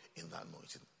in the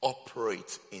anointing.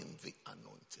 Operate in the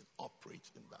anointing. Operate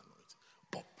in the anointing.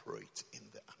 Operate in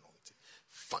the anointing.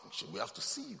 Function. We have to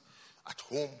see you at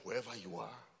home, wherever you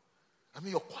are. I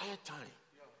mean, your quiet time.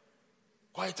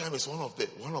 Quiet time is one of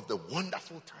the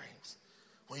wonderful times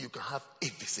when you can have a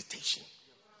visitation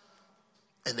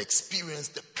and experience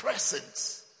the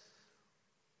presence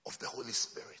of the Holy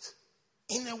Spirit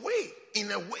in a way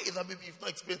that maybe you've not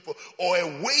experienced before, or a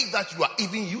way that you are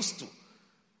even used to.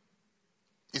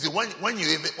 You see, when you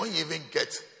even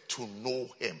get to know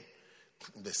him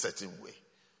in a certain way,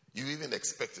 you even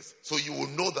expect it. So you will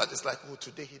know that it's like, oh,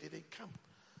 today he didn't come.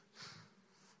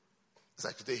 It's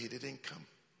like today he didn't come.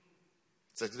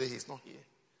 It's like today he's not here.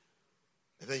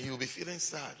 And then you'll be feeling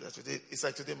sad. It's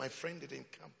like today my friend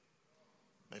didn't come.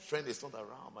 My friend is not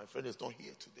around. My friend is not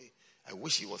here today. I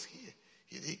wish he was here.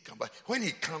 He didn't come. But when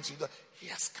he comes, you know, he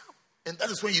has come. And that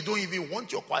is when you don't even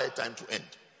want your quiet time to end.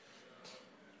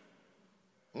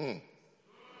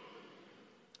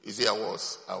 You see, I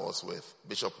was with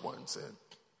Bishop once, and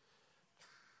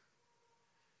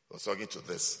I was talking to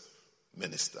this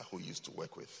minister who used to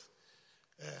work with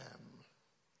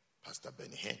Pastor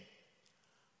Benny Hinn.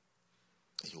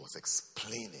 He was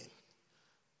explaining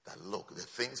that, look, the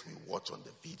things we watch on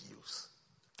the videos,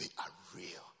 they are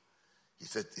real. He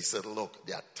said, look,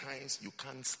 there are times you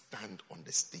can't stand on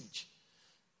the stage.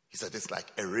 He said, it's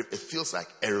like it feels like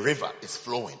a river is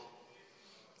flowing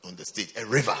on the stage. A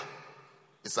river.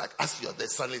 It's like as you're there,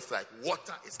 suddenly it's like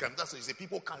water is coming. That's what you say.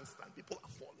 People can't stand. People are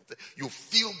falling. You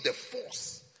feel the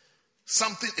force.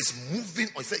 Something is moving.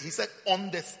 He said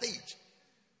on the stage.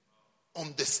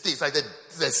 On the stage. Like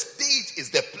the stage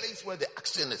is the place where the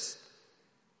action is.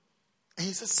 And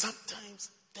he said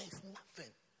sometimes there is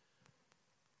nothing.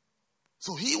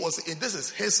 So this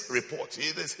is his report.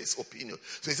 This is his opinion.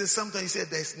 So he said sometimes he said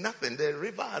there's nothing. The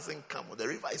river hasn't come, or the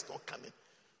river is not coming.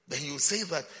 Then you say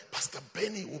that Pastor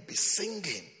Benny will be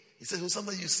singing. He said, well,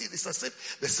 sometimes you see this as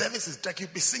if the service is like he'll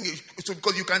be singing. So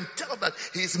because you can tell that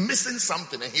he's missing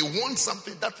something and he wants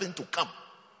that thing to come.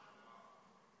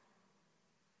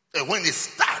 And when it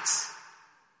starts,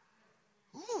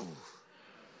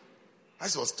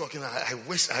 as I was talking, I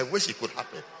wish it could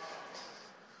happen.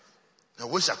 I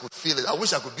wish I could feel it. I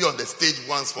wish I could be on the stage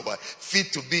once for my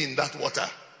feet to be in that water.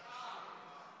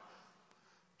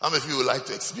 How many of you would like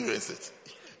to experience it?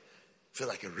 It's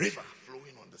like a river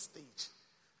flowing on the stage.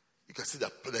 You can see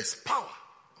that there's power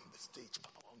on the stage.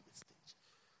 Power on the stage.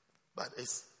 But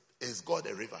is God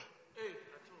a river?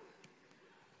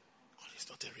 God is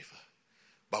not a river.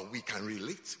 But we can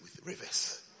relate with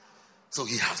rivers. So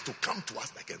he has to come to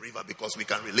us like a river because we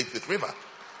can relate with river.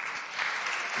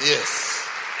 Yes,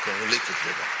 we can relate with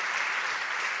river.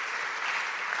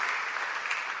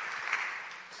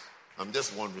 I'm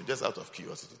just wondering, just out of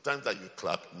curiosity, the time that you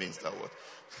clap means that what?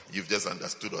 You've just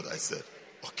understood what I said.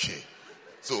 Okay.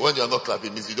 So when you're not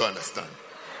clapping, it means you don't understand.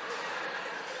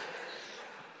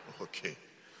 Okay.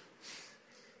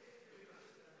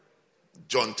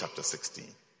 John chapter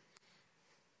 16.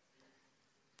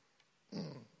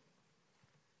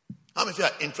 How many of you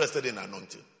are interested in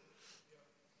anointing?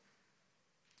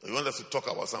 Or you want us to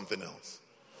talk about something else?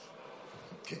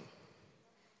 Okay.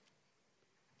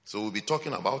 So we'll be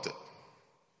talking about it.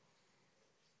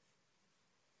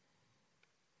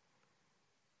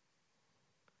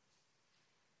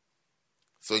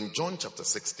 So in John chapter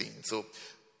 16, so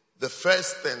the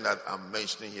first thing that I'm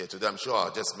mentioning here today, I'm sure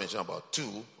I'll just mention about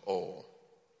 2 or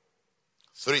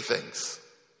 3 things.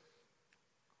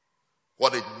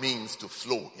 What it means to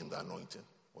flow in the anointing.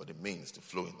 what it means to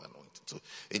flow in the anointing. So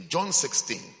in John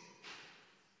 16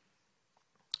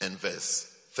 and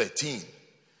verse 13,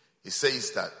 it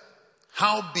says that,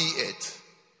 howbeit,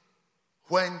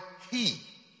 when he,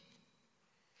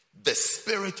 the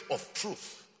Spirit of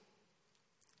truth,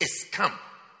 is come.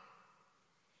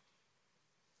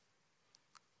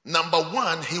 Number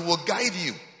one, he will guide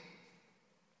you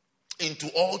into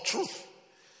all truth.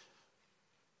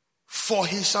 For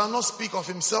he shall not speak of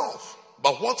himself,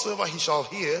 but whatsoever he shall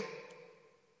hear,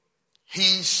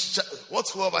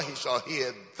 whatsoever he shall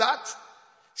hear, that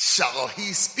shall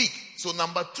he speak. So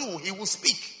number two, he will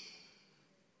speak.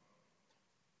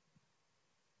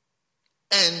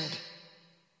 And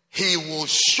he will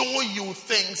show you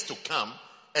things to come.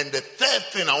 And the third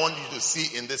thing I want you to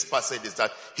see in this passage is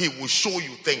that he will show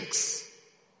you things.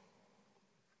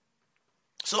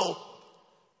 So,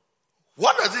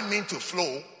 what does it mean to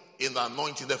flow in the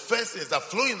anointing? The first thing is that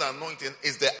flowing in the anointing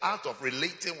is the art of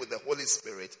relating with the Holy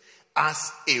Spirit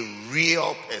as a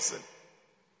real person.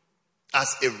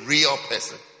 As a real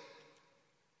person.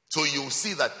 So you'll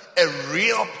see that a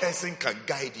real person can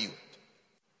guide you.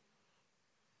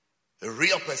 A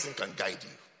real person can guide you.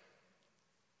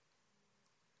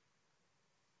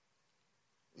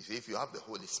 You see, if you have the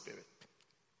Holy Spirit,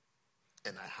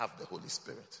 and I have the Holy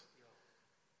Spirit,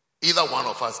 either one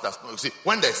of us does not. You see,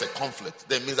 when there's a conflict,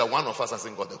 that means that one of us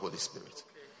hasn't got the Holy Spirit.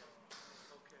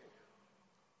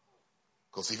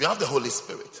 Because if you have the Holy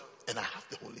Spirit, and I have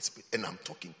the Holy Spirit, and I'm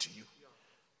talking to you,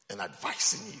 and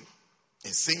advising you,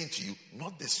 and saying to you,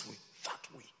 not this way,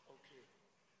 that way.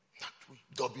 That way.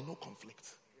 There'll be no conflict.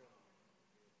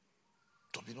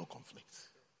 There'll be no conflict.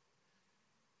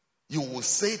 You will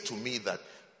say to me that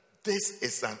this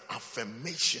is an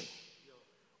affirmation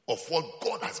of what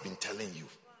God has been telling you.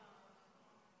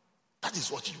 That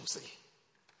is what you will say.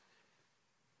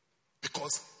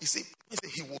 Because, you see,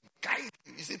 he will guide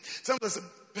you. You see, sometimes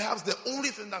perhaps the only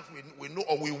thing that we know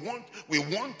or we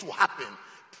want to happen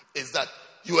is that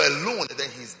you are alone and then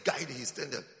he's guiding, he's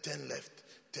telling you, turn left,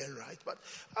 turn right. But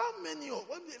how many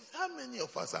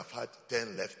of us have had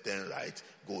turn left, turn right,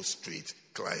 go straight,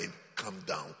 climb, come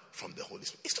down from the Holy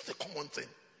Spirit? It's not a common thing.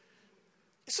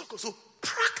 It's not. So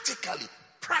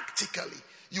practically,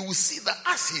 you will see that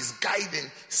as he's guiding,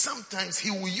 sometimes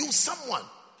he will use someone.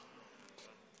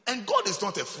 And God is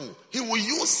not a fool. He will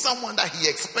use someone that he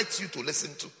expects you to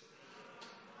listen to.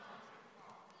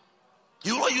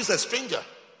 He will not use a stranger.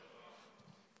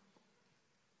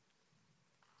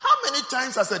 How many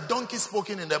times has a donkey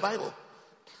spoken in the Bible?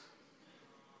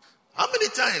 How many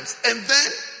times? And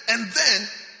then,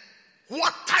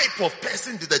 what type of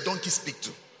person did the donkey speak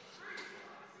to?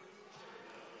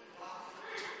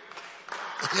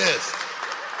 Yes.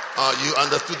 You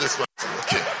understood this one.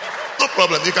 Okay. No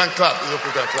problem. You can clap. You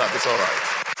can clap. It's all right.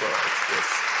 It's all right. Yes.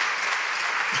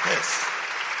 Yes.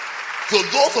 So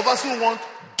those of us who want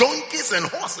donkeys and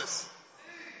horses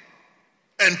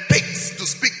and pigs to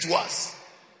speak to us,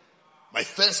 my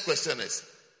first question is,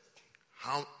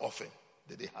 how often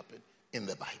did it happen in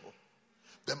the Bible?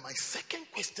 Then my second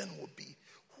question would be,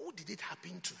 who did it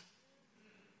happen to?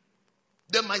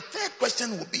 Then my third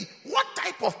question would be, what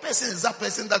type of person is that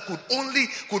person that could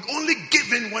only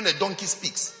give in when a donkey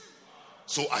speaks?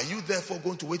 So are you therefore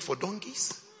going to wait for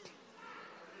donkeys?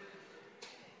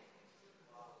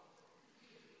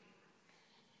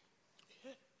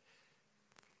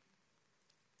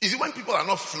 You see, when people are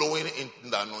not flowing in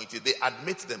the anointing, they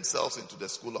admit themselves into the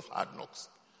school of hard knocks.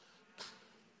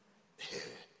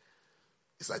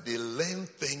 It's like they learn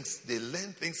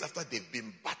things after they've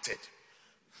been battered.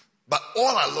 But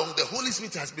all along, the Holy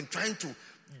Spirit has been trying to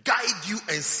guide you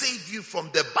and save you from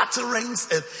the batterings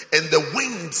and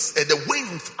the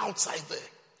winds outside there.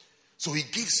 So he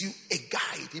gives you a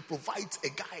guide. He provides a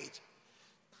guide.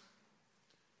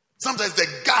 Sometimes the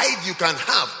guide you can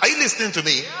have. Are you listening to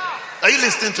me? Yeah. Are you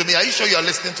listening to me? Are you sure you are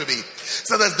listening to me?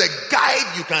 Sometimes the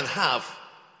guide you can have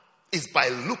is by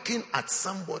looking at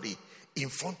somebody in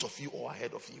front of you or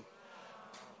ahead of you.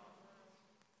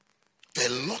 There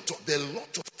are a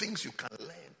lot of things you can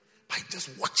learn by just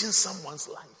watching someone's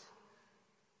life.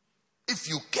 If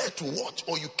you care to watch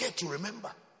or you care to remember.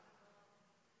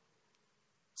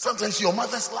 Sometimes your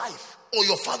mother's life or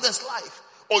your father's life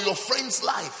or your friend's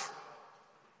life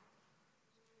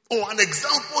or an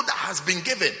example that has been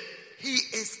given. He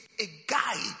is a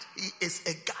guide. He is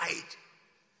a guide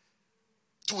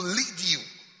to lead you,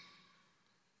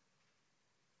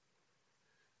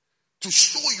 to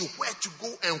show you where to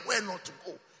go and where not to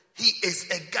go. He is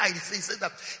a guide. He said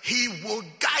that he will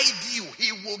guide you.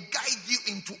 He will guide you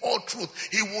into all truth.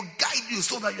 He will guide you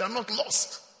so that you are not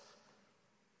lost.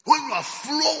 When you are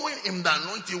flowing in the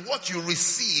anointing, what you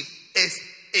receive is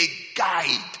a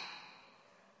guide.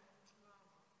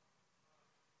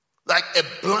 Like a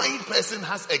blind person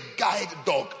has a guide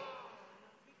dog.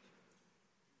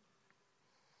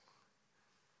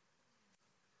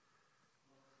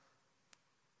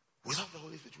 Without the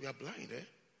Holy Spirit, we are blind,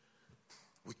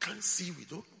 We can't see, we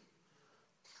don't know.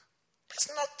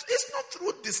 It's not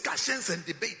through discussions and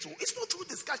debate. It's not through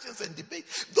discussions and debate.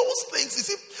 Those things, you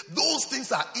see, those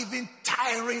things are even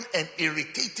tiring and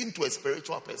irritating to a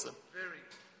spiritual person.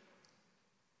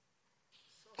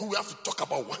 And we have to talk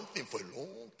about one thing for a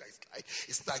long time.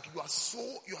 It's like you are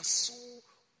so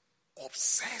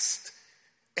obsessed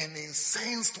and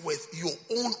incensed with your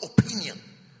own opinion,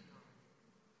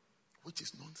 which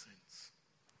is nonsense.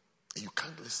 And you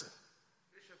can't listen.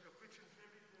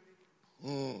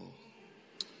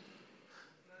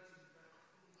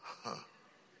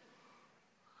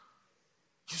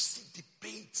 You see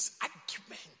debates,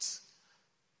 arguments,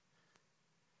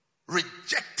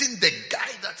 rejecting the guy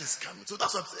that is coming. So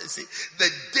that's what I say. The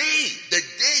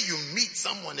day you meet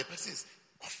someone, the person is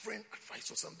offering advice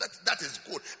or something. That is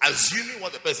good. Assuming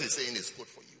what the person is saying is good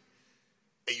for you,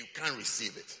 and you can't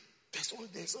receive it.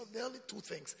 There are only two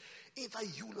things. Either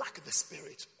you lack the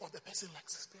Spirit, or the person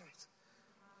lacks the Spirit.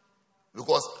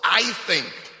 Because I think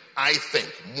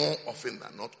more often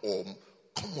than not, or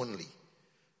commonly,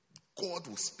 God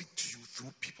will speak to you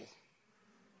through people.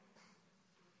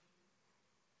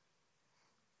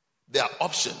 There are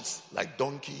options like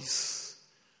donkeys,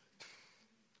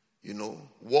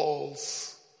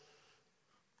 walls,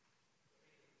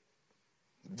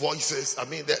 voices. I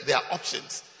mean, there are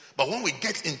options. But when we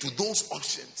get into those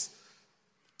options,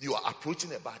 you are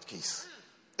approaching a bad case.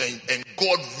 And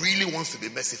God really wants to be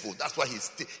merciful. That's why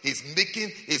he's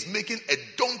making a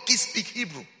donkey speak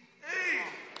Hebrew.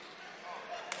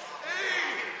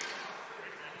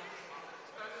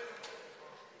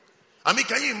 I mean,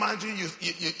 can you imagine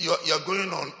you're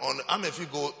going on how many of you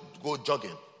go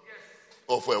jogging?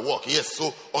 Or for a walk? Yes.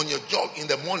 So on your jog in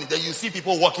the morning, then you see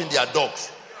people walking their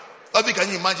dogs. I mean, can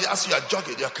you imagine as you are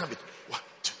jogging, they are coming. 1,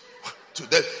 2, 1, 2.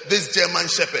 This German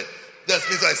shepherd. That's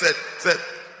what I said,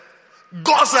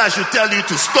 God said I should tell you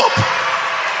to stop.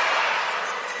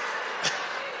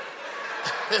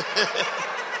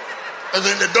 And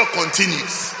then the dog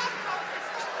continues.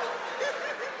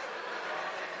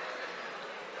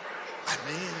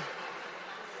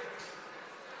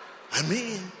 I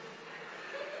mean,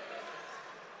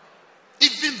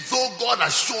 even though God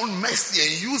has shown mercy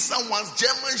and used someone's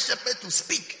German shepherd to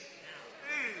speak,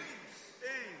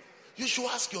 you should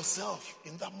ask yourself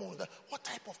in that moment, what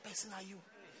type of person are you?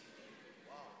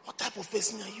 What type of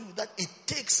person are you? That it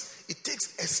takes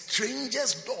a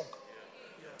stranger's dog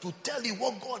to tell you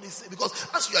what God is saying. Because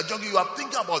as you are jogging, you are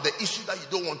thinking about the issue that you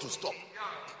don't want to stop.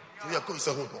 So you are going to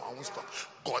say, oh no, I won't stop.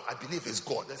 God, I believe it's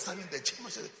God. Then suddenly the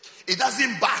German shepherd, it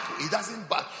doesn't back.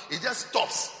 It just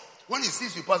stops. When he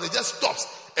sees you pass, it just stops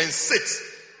and sits.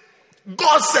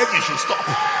 God said you should stop.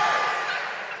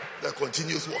 Then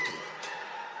continues walking.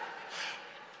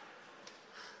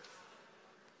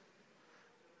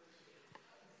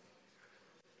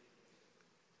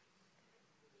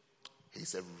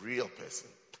 He's a real person.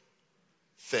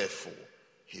 Therefore,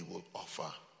 he will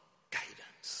offer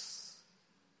guidance.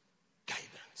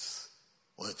 Guidance.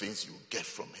 One of the things you get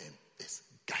from him is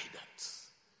guidance.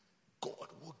 God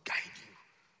will guide you.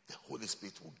 The Holy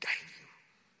Spirit will guide you.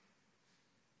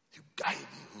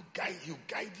 He'll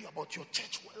guide you about your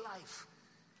church life.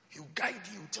 He'll guide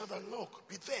you. Tell them, look,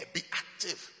 be there, be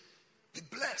active, be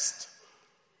blessed.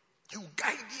 He'll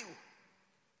guide you.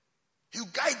 He'll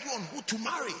guide you on who to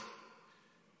marry.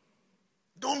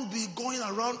 Don't be going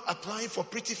around applying for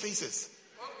pretty faces.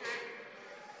 Okay.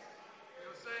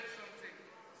 You're saying something.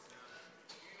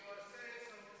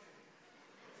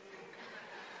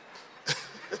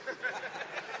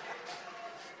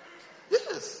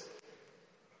 Yes.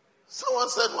 Someone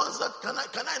said once that, can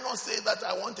I not say that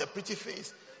I want a pretty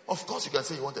face? Of course you can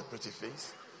say you want a pretty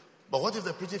face. But what if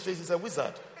the pretty face is a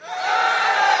wizard?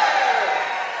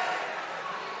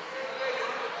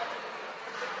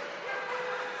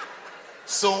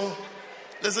 So,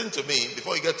 listen to me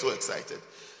before you get too excited.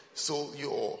 So,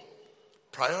 your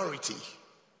priority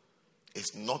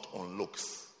is not on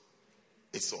looks.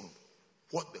 It's on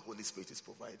what the Holy Spirit is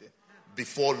providing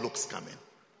before looks come in.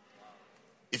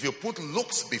 If you put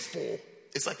looks before,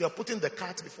 it's like you're putting the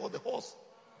cart before the horse.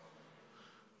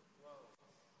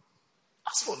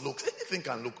 As for looks, anything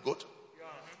can look good.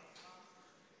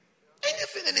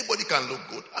 Anybody can look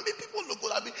good. I mean, people look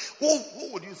good. I mean,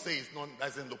 who would you say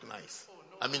doesn't look nice?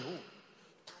 I mean, who?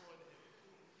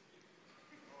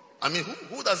 I mean,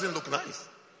 who doesn't look nice?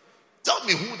 Tell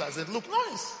me who doesn't look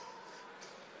nice.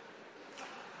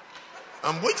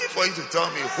 I'm waiting for you to tell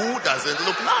me who doesn't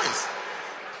look nice.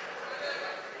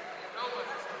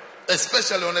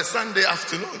 Especially on a Sunday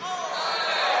afternoon.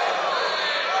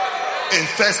 In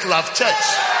First Love Church.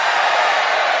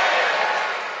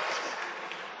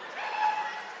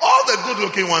 All the good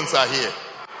looking ones are here.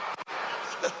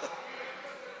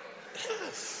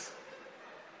 Yes.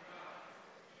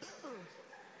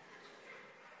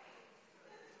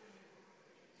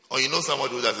 Or you know someone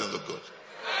who doesn't look good.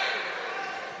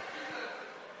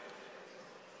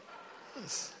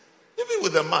 Yes. Even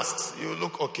with the masks, you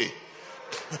look okay.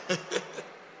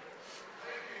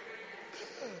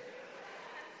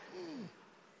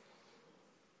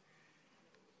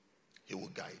 He will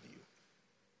guide you.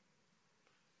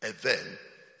 And then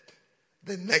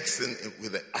the next thing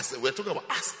we're talking about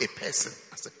as a person,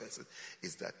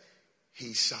 is that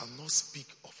he shall not speak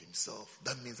of himself.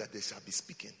 That means that there shall be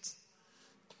speakings.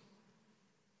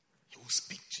 He will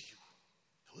speak to you.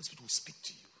 The Holy Spirit will speak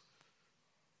to you.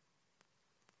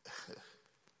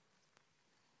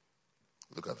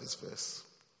 Look at this verse.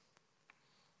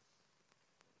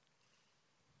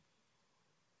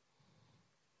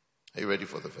 Are you ready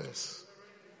for the verse?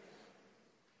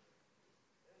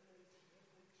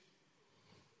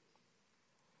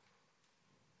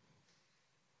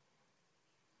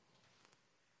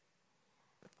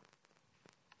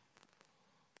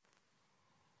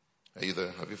 Are you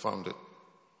there? Have you found it?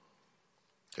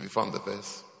 Have you found the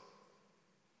verse?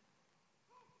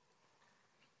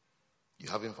 You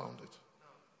haven't found it.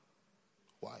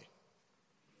 Why?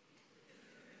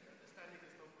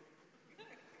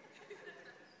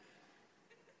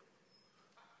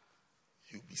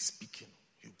 You'll be speaking.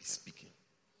 You'll be speaking.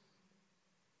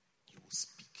 You will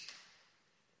speak.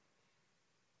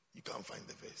 You can't find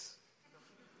the verse.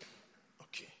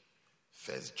 Okay.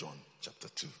 1 John chapter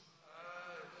 2.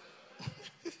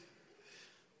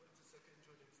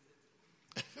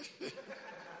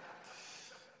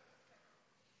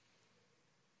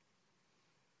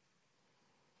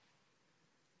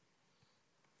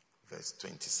 Verse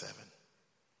 27.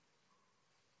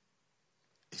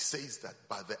 It says that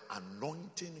by the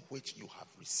anointing which you have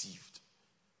received,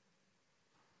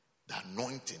 the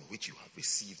anointing which you have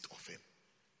received of him,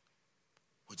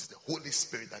 which is the Holy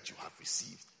Spirit that you have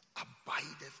received,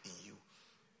 abideth in you.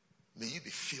 May you be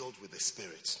filled with the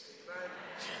Spirit.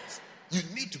 Yes. You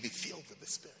need to be filled with the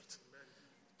Spirit.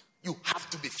 You have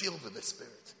to be filled with the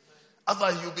Spirit.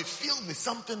 Otherwise you'll be filled with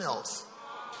something else.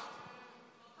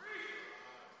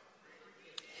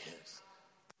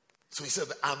 So he said,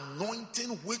 the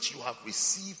anointing which you have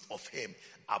received of him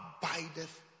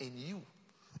abideth in you.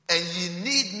 And ye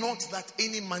need not that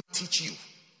any man teach you.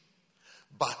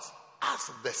 But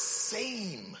as the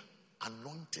same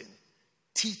anointing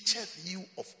teacheth you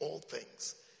of all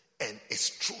things, and is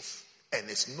truth, and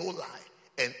is no lie,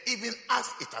 and even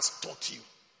as it has taught you,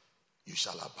 you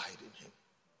shall abide in him.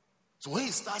 So when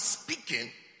he starts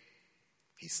speaking,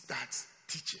 he starts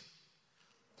teaching.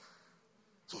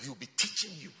 So he'll be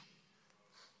teaching you.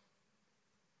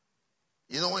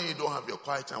 You know, when you don't have your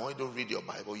quiet time, when you don't read your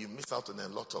Bible, you miss out on a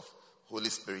lot of Holy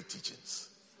Spirit teachings.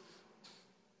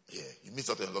 Yeah, you miss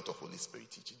out on a lot of Holy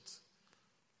Spirit teachings.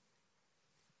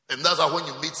 And that's why when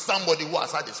you meet somebody who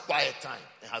has had his quiet time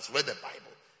and has read the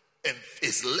Bible and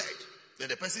is led, then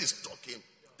the person is talking,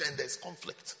 then there's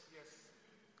conflict.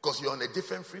 Because you're on a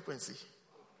different frequency.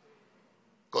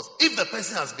 Because if the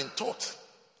person has been taught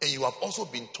and you have also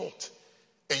been taught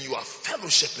and you are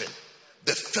fellowshipping,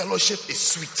 the fellowship is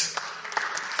sweet.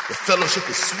 The fellowship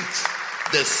is sweet.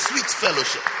 The sweet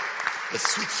fellowship. The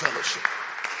sweet fellowship.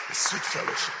 The sweet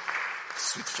fellowship. The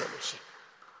sweet fellowship.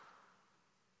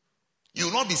 You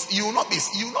will not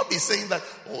be saying that,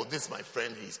 oh, this my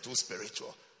friend, he's too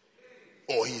spiritual.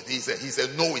 Or he's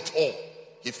a know-it-all.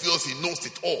 He feels he knows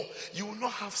it all. You will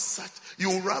not have such. You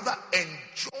will rather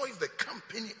enjoy the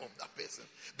company of that person,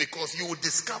 because you will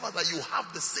discover that you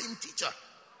have the same teacher.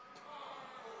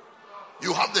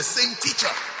 You have the same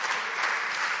teacher.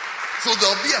 So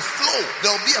there'll be a flow.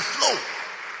 There'll be a flow.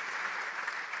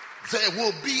 There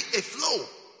will be a flow.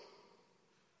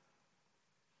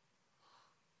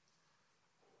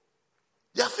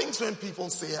 There are things when people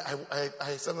say,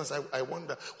 sometimes I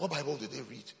wonder, what Bible do they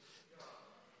read?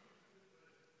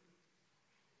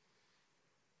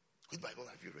 Which Bible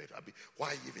have you read, Abi? Why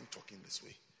are you even talking this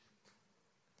way?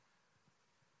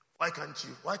 Why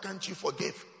can't you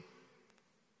forgive?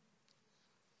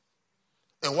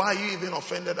 And why are you even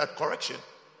offended at correction?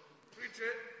 Preach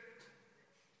it.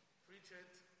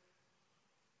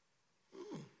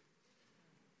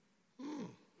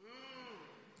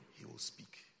 He will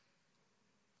speak.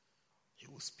 He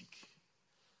will speak.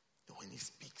 And when he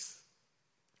speaks,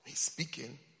 when he's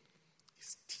speaking,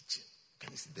 He's teaching.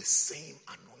 Can you see the same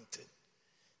anointing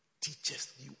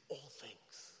teaches you all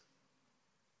things?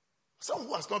 Someone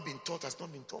who has not been taught has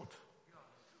not been taught.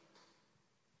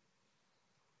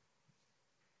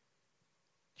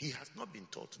 He has not been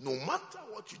taught. No matter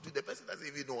what you do, the person doesn't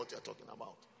even know what you're talking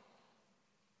about.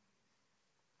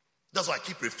 That's why I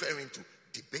keep referring to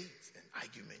debates and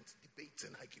arguments, debates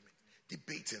and arguments,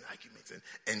 debates and arguments,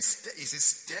 and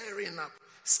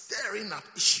stirring up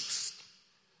issues.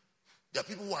 There are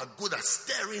people who are good at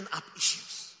stirring up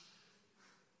issues.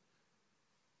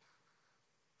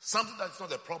 Something that's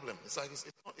not a problem. It's like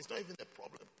it's not even a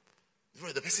problem.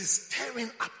 The person is stirring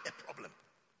up a problem,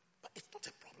 but it's not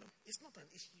a problem. It's not an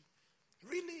issue.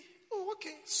 Really? Oh,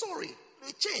 okay. Sorry.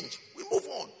 We change. We move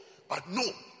on. But no,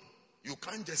 you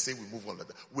can't just say we move on like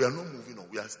that. We are not moving on.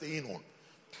 We are staying on.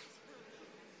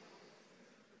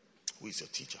 Who is your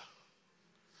teacher?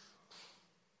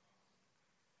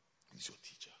 Who is your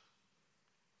teacher?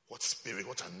 What spirit,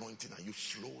 what anointing are you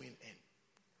flowing in?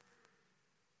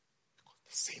 Because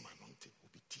the same anointing will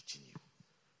be teaching you.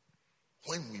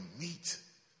 When we meet,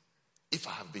 if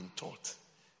I have been taught,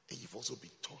 and you've also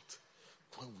been taught,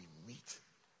 when we meet,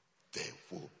 there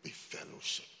will be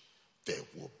fellowship. There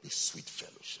will be sweet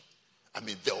fellowship.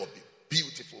 There will be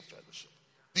beautiful fellowship.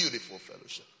 Beautiful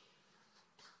fellowship.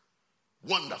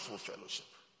 Wonderful fellowship.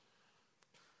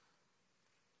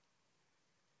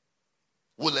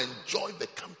 We'll enjoy the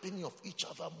company of each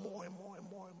other more and more and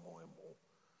more and more and more.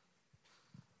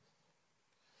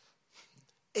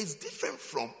 It's different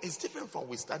from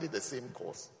we study the same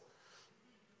course.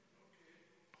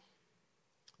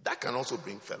 That can also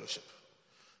bring fellowship.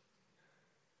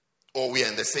 Or we are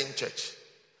in the same church.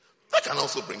 That can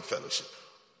also bring fellowship.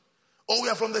 Or we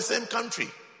are from the same country.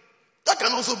 That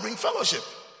can also bring fellowship.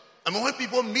 When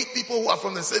people meet people who are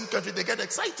from the same country, they get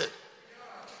excited.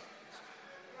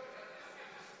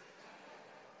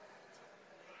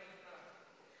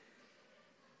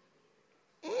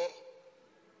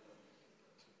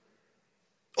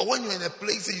 Or when you're in a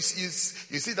place,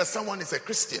 you see that someone is a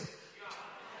Christian.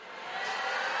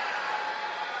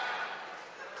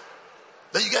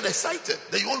 Then you get excited.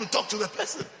 Then you want to talk to the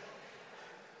person.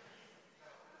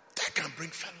 That can bring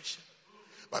fellowship.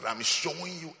 But I'm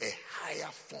showing you a higher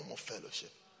form of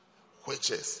fellowship, which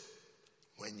is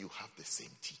when you have the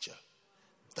same teacher.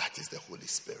 That is the Holy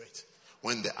Spirit.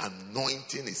 When the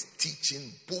anointing is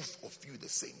teaching both of you the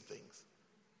same things,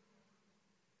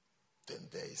 then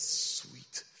there is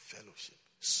sweet fellowship.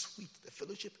 Sweet. The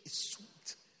fellowship is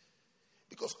sweet.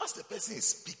 Because as the person is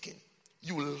speaking,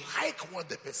 you like what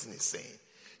the person is saying.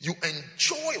 You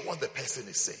enjoy what the person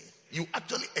is saying. You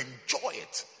actually enjoy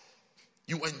it.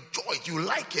 You enjoy it. You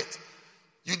like it.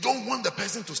 You don't want the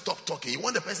person to stop talking. You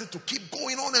want the person to keep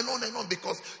going on and on and on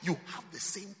because you have the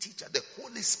same teacher. The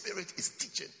Holy Spirit is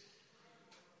teaching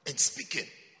and speaking.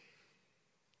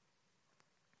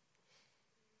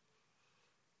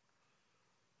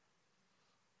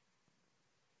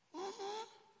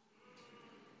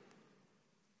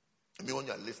 When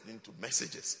you are listening to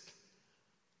messages,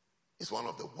 it's one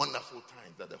of the wonderful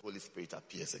times that the Holy Spirit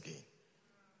appears again.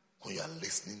 When you are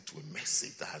listening to a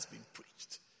message that has been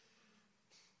preached,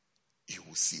 you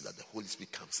will see that the Holy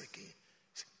Spirit comes again.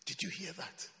 Did you hear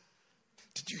that?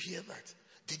 Did you hear that?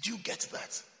 Did you get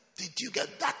that? Did you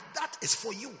get that? That is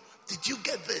for you. Did you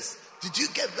get this? Did you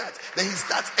get that? Then he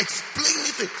starts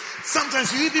explaining it.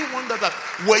 Sometimes you even wonder that,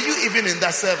 were you even in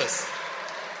that service?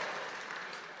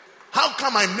 How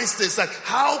come I missed this? Like,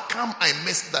 how come I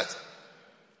missed that?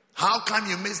 How come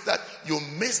you missed that? You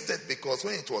missed it because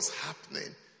when it was happening,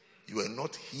 you were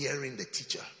not hearing the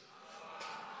teacher.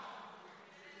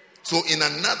 So in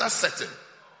another setting,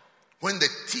 when the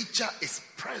teacher is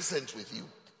present with you,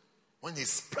 when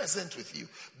he's present with you,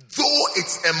 though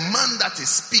it's a man that is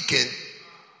speaking,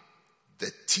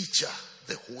 the teacher,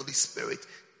 the Holy Spirit,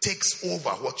 takes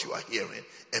over what you are hearing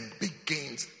and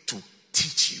begins to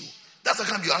teach you. That's the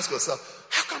time you ask yourself,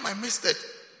 how come I missed it?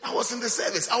 I was in the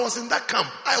service. I was in that camp.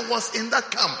 I was in that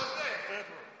camp.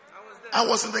 I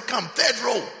was in the camp. Third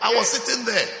row. I was sitting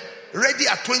there, ready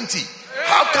at 20.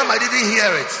 How come I didn't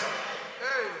hear it?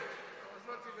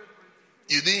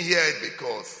 You didn't hear it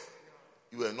because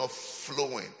you were not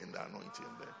flowing in the anointing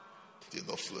there. It did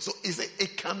not flow. So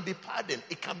it can be pardoned.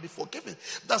 It can be forgiven.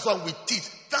 That's why we teach.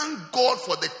 Thank God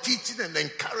for the teaching and the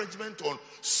encouragement on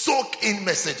soak in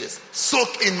messages.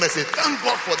 Soak in messages. Thank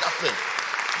God for that thing.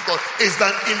 Because it's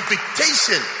an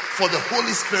invitation for the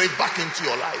Holy Spirit back into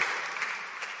your life.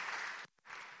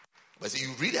 But see,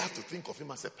 you really have to think of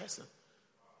him as a person.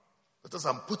 Because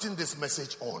I'm putting this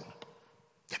message on.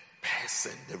 The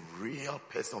person, the real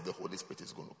person of the Holy Spirit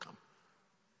is going to come.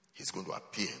 He's going to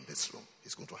appear in this room.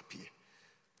 He's going to appear.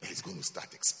 And he's going to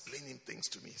start explaining things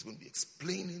to me. He's going to be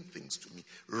explaining things to me.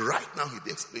 Right now, he'll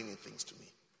be explaining things to me.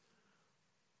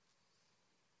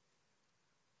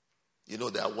 You know,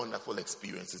 there are wonderful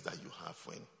experiences that you have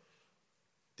when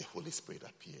the Holy Spirit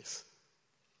appears.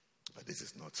 But this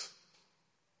is not,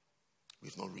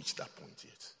 we've not reached that point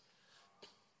yet.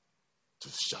 To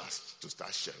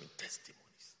start sharing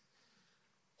testimonies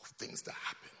of things that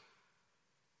happen.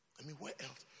 I mean, where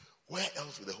else? Where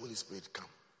else will the Holy Spirit come?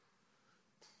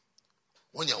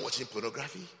 When you're watching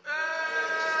pornography?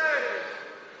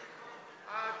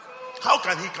 How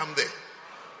can he come there?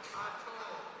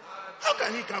 How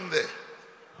can he come there?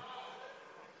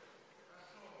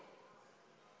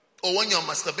 Or when you're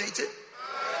masturbating?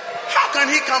 How can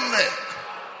he come there?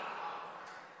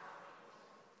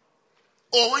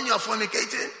 Or when you're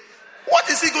fornicating? What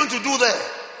is he going to do there?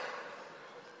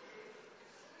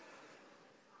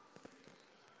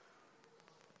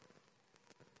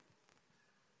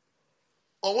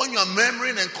 Or when you're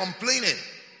murmuring and complaining?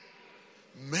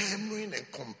 Murmuring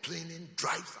and complaining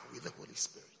drives away the Holy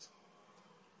Spirit.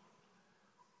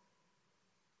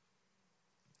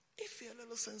 If you're a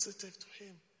little sensitive to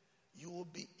him, you'll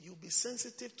be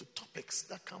sensitive to topics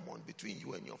that come on between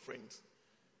you and your friends.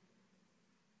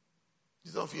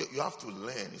 You have to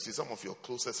learn. You see, some of your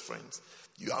closest friends,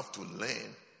 you have to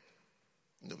learn.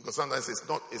 Because sometimes it's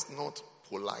not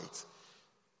polite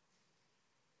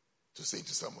to say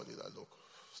to somebody that, look,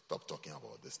 stop talking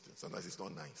about this thing. Sometimes it's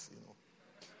not nice,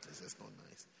 It's just not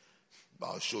nice. But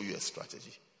I'll show you a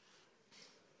strategy.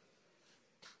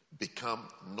 Become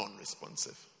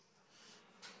non-responsive.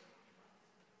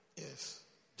 Yes.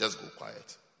 Just go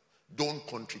quiet. Don't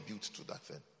contribute to that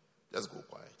thing. Just go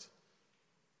quiet.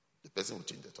 The person will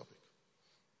change the topic.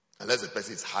 Unless the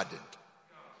person is hardened.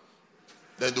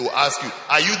 Then they will ask you,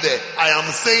 are you there? I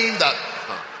am saying that.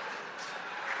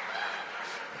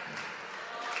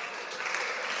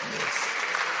 Yes.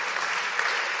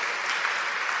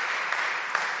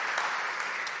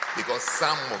 Because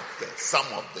some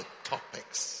of the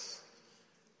topics,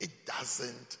 it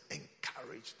doesn't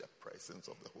encourage the presence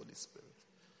of the Holy Spirit.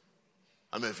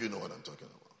 I mean, if you know what I'm talking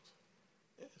about.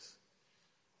 Yes.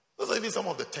 Those are even some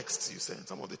of the texts you send,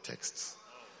 some of the texts.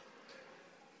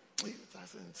 It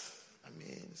doesn't,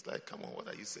 it's like, come on, what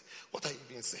are you saying? What are you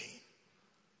even saying?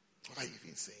 What are you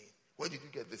even saying? Where did you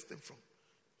get this thing from?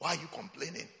 Why are you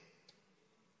complaining?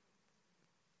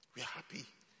 We are happy.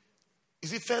 You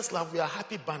see, First Love, we are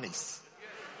happy bunnies.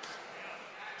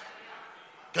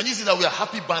 Can you see that we are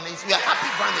happy bunnies? We are happy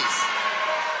bunnies.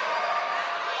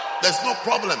 There's no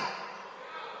problem.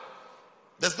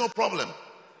 There's no problem.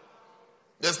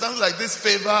 There's nothing like this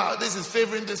favor. This is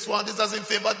favoring this one. This doesn't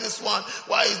favor this one.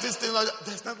 Why is this thing like that?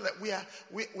 There's nothing like we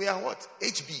are what?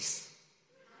 HBs.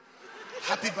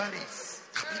 Happy bunnies.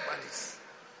 Happy bunnies.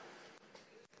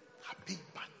 Happy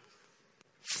bunnies.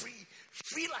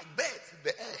 Free like birds in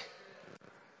the air.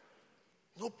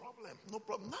 No problem. No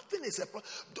problem. Nothing is a problem.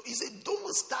 You see,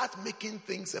 don't start making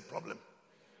things a problem.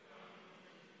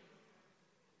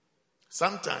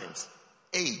 Sometimes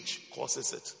age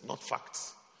causes it, not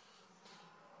facts.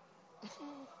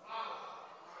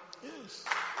 Yes.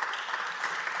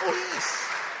 Oh yes.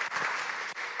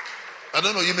 I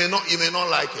don't know. You may not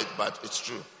like it, but it's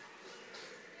true.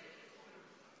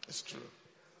 It's true.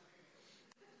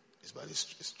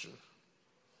 It's true.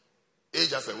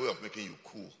 Age has a way of making you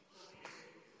cool,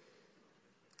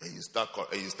 and you start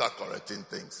correcting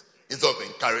things instead of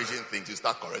encouraging things. You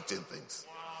start correcting things.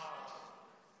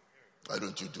 Why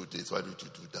don't you do this? Why don't you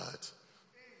do that?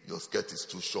 Your skirt is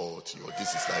too short. Your this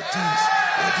is like this.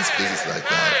 Your this place is like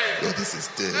that. Your this is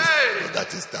this. Your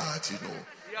that is that.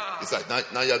 It's like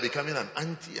now you're becoming an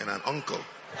auntie and an uncle.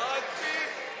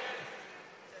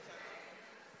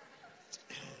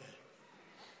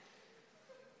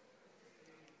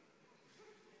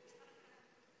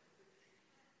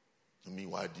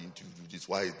 Why didn't you do this?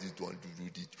 Why is this one do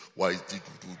this? Why is this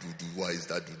do? Why is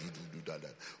that do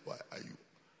that? Why are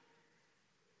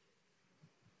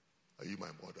you my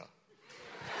mother?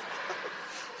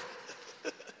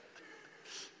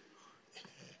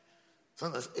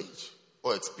 Sometimes age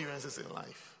or experiences in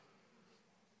life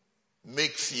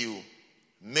makes you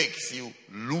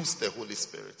lose the Holy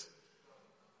Spirit.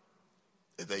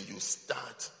 And then you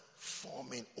start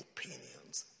forming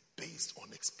opinions based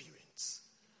on experience.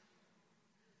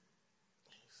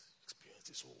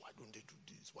 So why don't they do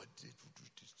this? Why did they do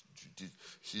this?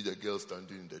 See the girl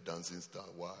standing in the dancing star.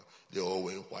 Why they all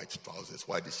wearing white trousers?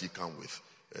 Why did she come with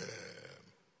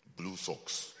blue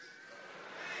socks?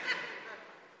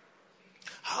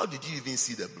 How did you even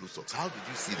see the blue socks? How did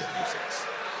you see the blue socks?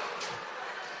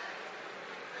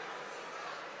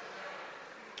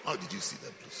 How did you see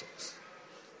the blue socks?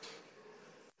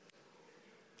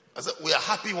 I said, we are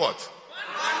happy what?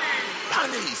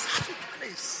 Bunnies. Happy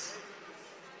bunnies.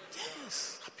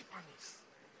 Yes, happy bunnies.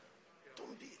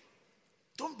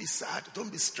 Don't be sad.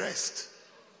 Don't be stressed.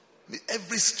 May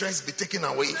every stress be taken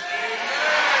away. Yes.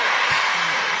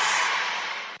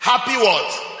 Happy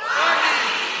what?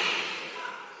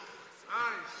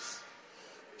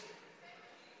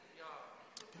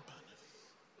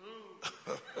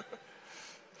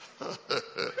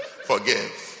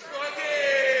 Forgive.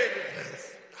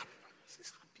 Yes.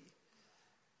 He's happy.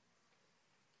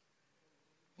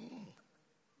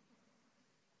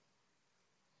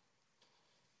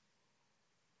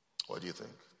 What do you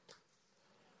think?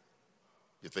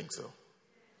 You think so?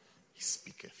 He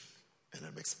speaketh. And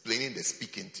I'm explaining the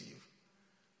speaking to you.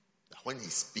 That when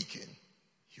he's speaking,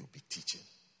 he'll be teaching.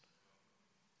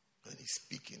 When he's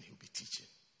speaking, he'll be teaching.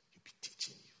 He'll be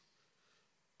teaching you.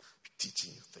 He'll be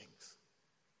teaching you things.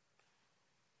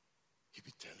 He'll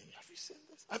be telling you, have you seen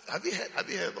this? Have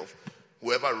you heard of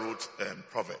whoever wrote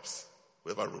Proverbs?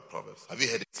 Whoever wrote Proverbs. Have you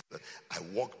heard it? I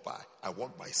walked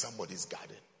by somebody's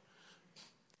garden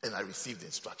and I received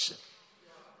instruction.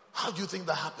 How do you think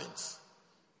that happens?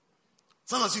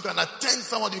 Sometimes you can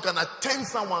attend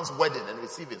someone's wedding and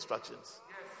receive instructions.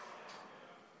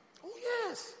 Oh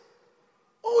yes.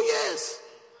 Oh yes.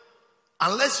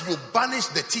 Unless you banish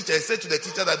the teacher and say to the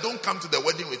teacher that don't come to the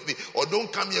wedding with me, or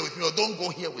don't come here with me, or don't go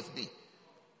here with me.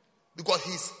 Because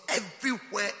he's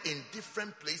everywhere in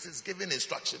different places giving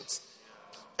instructions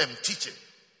and teaching.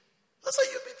 That's why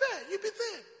you'll be there. You'll be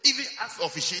there. Even as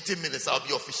officiating minister, I'll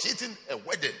be officiating a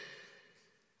wedding.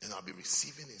 And I'll be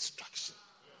receiving instruction.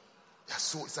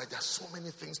 It's like there's so many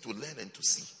things to learn and to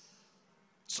see.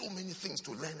 So many things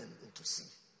to learn and to see.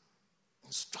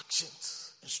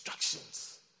 Instructions.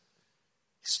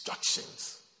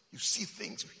 You see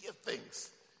things, you hear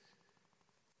things.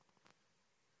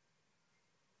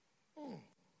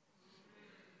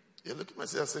 You look at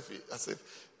myself as if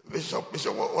Bishop,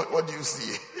 what do you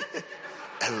see?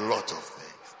 A lot of things.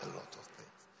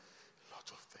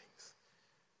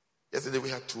 Yesterday we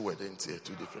had two weddings here,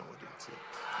 two different weddings here.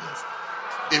 Yes.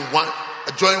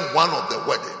 I joined one of the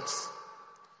weddings.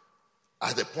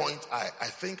 At the point, I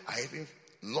think I even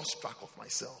lost track of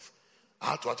myself.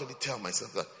 I had to actually tell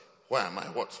myself that, where am I?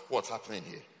 What's happening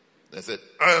here? And I said,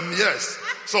 yes.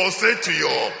 So say to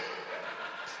your,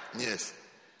 yes.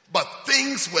 But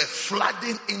things were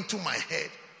flooding into my head,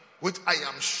 which I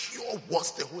am sure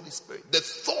was the Holy Spirit. The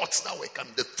thoughts that were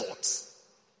coming, it's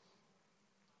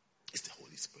the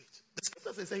Holy Spirit. The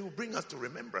scripture says he will bring us to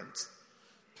remembrance.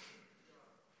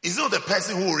 Is not the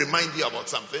person who will remind you about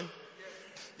something?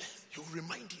 Yes. He will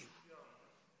remind you.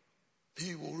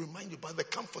 He will remind you by the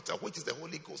Comforter, which is the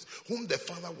Holy Ghost, whom the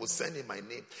Father will send in my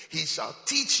name. He shall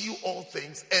teach you all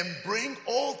things and bring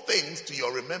all things to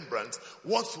your remembrance,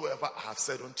 whatsoever I have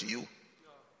said unto you.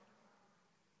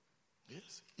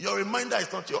 Yes. Your reminder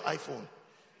is not your iPhone.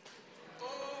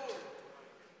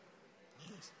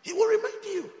 Yes. He will remind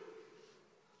you.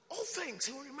 All things,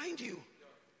 he will remind you.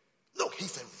 Look,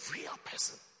 he's a real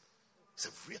person.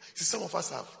 See, some of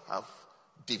us have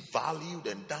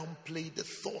devalued and downplayed the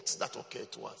thoughts that occur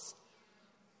to us.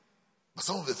 But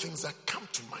some of the things that come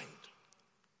to mind,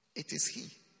 it is he,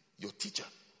 your teacher.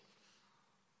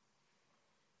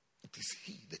 It is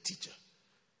he, the teacher,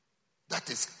 that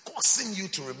is causing you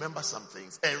to remember some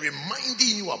things and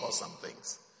reminding you about some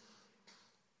things.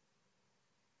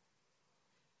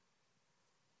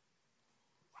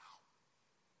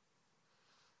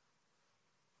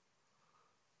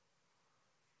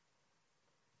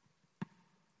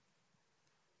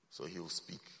 So he will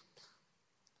speak.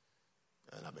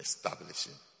 And I'm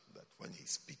establishing that when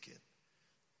he's speaking,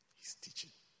 he's teaching.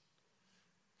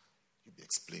 You'll be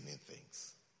explaining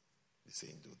things. Be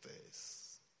saying, do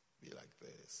this. Be like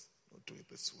this. Don't do it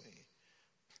this way.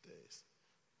 This.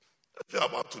 If you're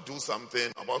about to do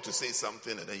something, about to say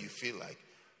something, and then you feel like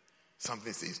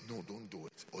something says, no, don't do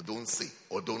it. Or don't say.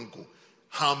 Or don't go.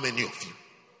 How many of you?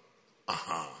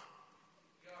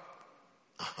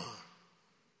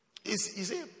 You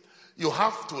see, you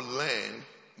have to learn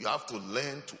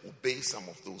to obey some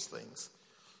of those things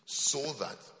so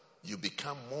that you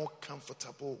become more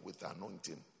comfortable with the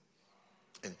anointing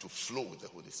and to flow with the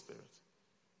Holy Spirit.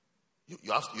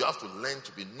 You have to learn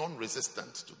to be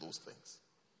non-resistant to those things.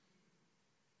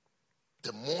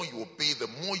 The more you obey, the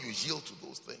more you yield to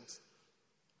those things,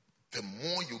 the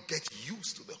more you get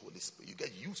used to the Holy Spirit. You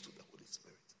get used to the Holy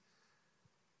Spirit.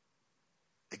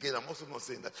 Again, I'm also not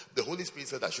saying that the Holy Spirit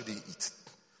said I shouldn't eat.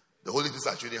 The Holy Spirit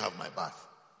said I shouldn't have my bath.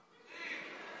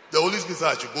 The Holy Spirit said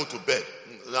I should go to bed.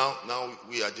 Now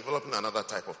we are developing another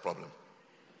type of problem.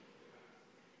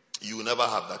 You will never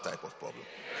have that type of problem.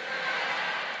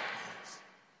 Yes.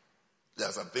 There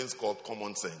are some things called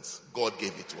common sense. God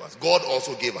gave it to us. God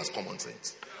also gave us common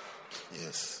sense.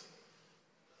 Yes.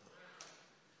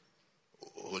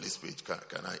 Holy Spirit,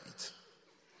 can I eat?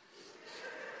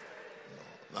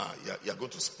 No. You're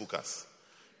going to spook us.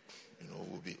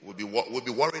 We'll be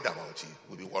worried about you.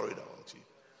 We'll be worried about you.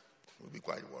 We'll be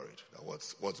quite worried that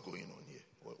what's going on here,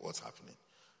 what's happening.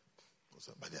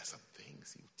 But there are some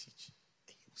things you teach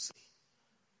and you say.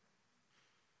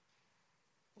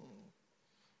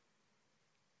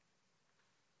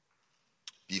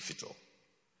 Be faithful.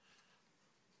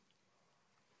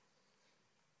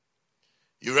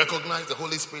 You recognize the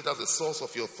Holy Spirit as the source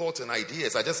of your thoughts and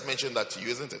ideas. I just mentioned that to you,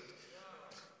 isn't it?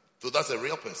 So that's a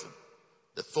real person.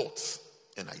 The thoughts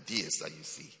and ideas that you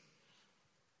see.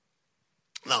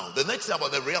 Now, the next thing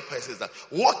about the real person is that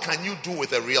what can you do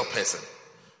with a real person?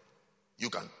 You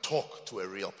can talk to a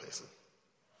real person.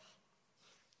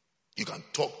 You can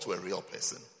talk to a real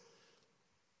person.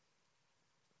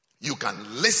 You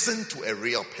can listen to a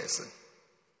real person.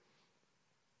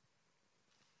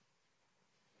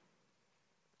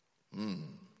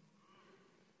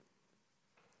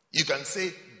 You can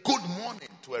say good morning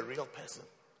to a real person.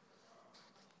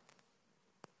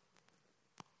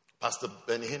 Pastor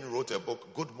Benny Hinn wrote a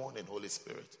book, Good Morning, Holy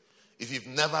Spirit. If you've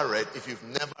never read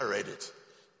it,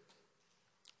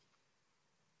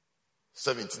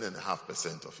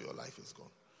 17.5% of your life is gone.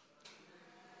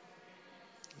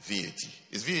 VAT.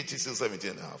 Is VAT still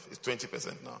 17.5? It's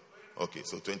 20% now. Okay,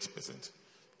 so 20%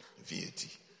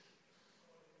 VAT.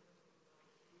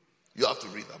 You have to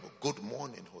read that book. Good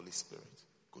morning, Holy Spirit.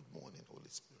 Good morning, Holy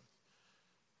Spirit.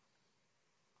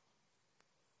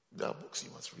 There are books you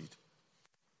must read.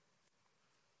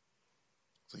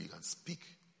 So you can speak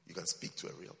to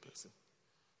a real person.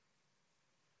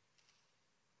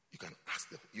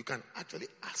 You can actually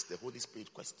ask the Holy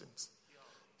Spirit questions.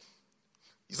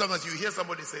 Sometimes you hear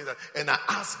somebody say that, and I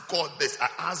asked God this,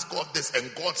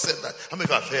 and God said that. How many of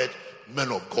you have heard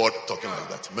men of God talking like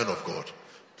that? Men of God.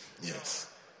 Yes.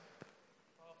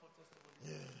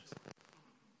 Yes.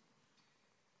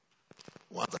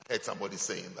 Once I heard somebody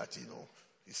saying that,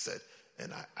 he said,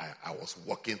 and I was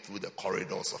walking through the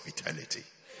corridors of eternity.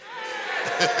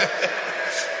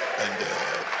 And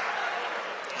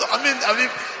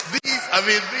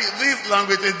these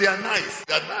languages, they are nice.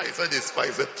 They are nice. And it's fine.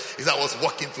 He said, I was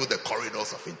walking through the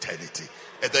corridors of eternity.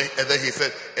 And then he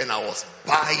said, and I was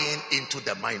buying into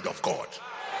the mind of God.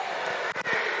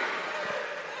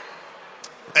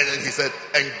 And then he said,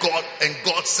 and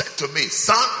God said to me,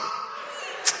 son,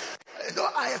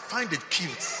 I find it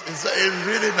cute. It's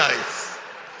really nice.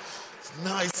 It's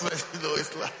nice when,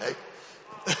 it's like,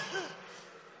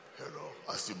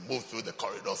 as you move through the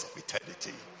corridors of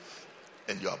eternity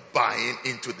and you are buying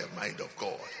into the mind of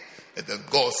God. And then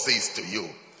God says to you,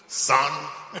 son,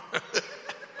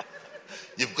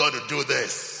 you've got to do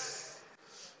this.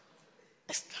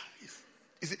 It's nice.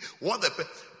 You see, what the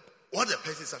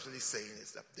person is actually saying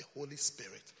is that the Holy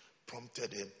Spirit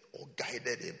prompted him or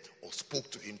guided him or spoke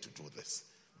to him to do this.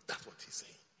 That's what he's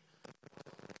saying.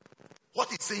 What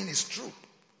he's saying is true.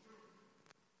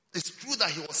 It's true that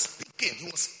he was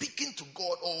speaking to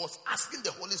God or was asking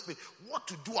the Holy Spirit what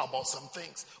to do about some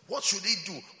things. What should he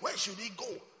do? Where should he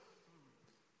go?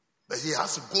 But he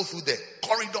has to go through the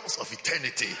corridors of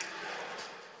eternity.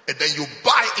 And then you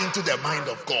buy into the mind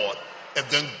of God. And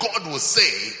then God will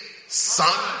say,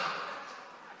 son,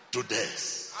 do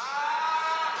this.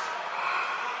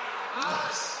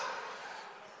 Yes.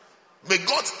 May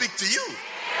God speak to you.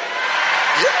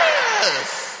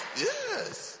 Yes.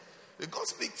 Yes. May God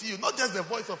speak to you, not just the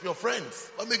voice of your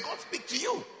friends, but may God speak to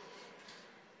you.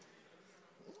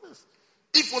 Yes.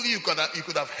 If only you could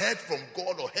have heard from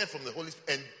God or heard from the Holy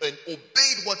Spirit and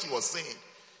obeyed what he was saying,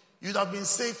 you'd have been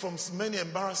saved from many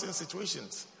embarrassing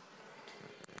situations.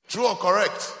 True or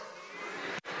correct?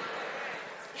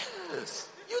 Yes.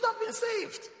 You'd have been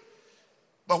saved.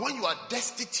 But when you are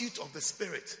destitute of the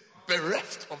Spirit,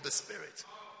 bereft of the Spirit,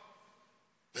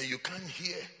 then you can't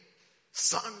hear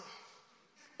son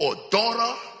or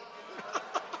daughter.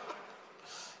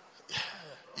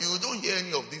 You don't hear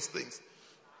any of these things.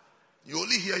 You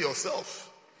only hear yourself.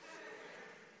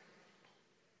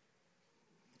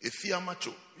 If you are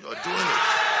macho, you are doing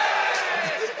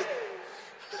it.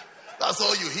 That's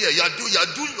all you hear. You are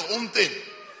doing your own thing.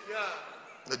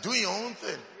 You're doing your own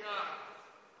thing.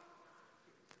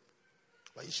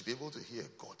 But you should be able to hear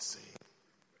God saying,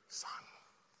 son,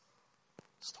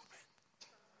 stop it.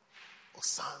 Or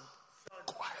son,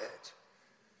 go ahead.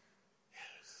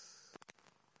 Yes.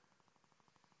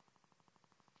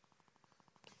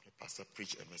 A pastor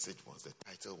preached a message once. The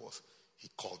title was, He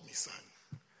called me son.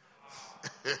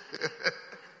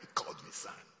 He called me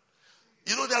son.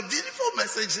 You know, there are beautiful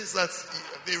messages that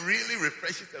they really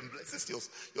refresh it and blesses your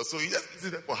soul. You just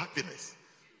listen there for happiness.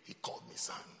 He called me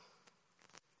son.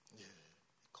 Yeah,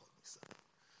 he called me son.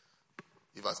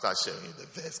 If I start sharing the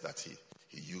verse that he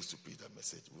used to preach that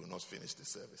message, we will not finish the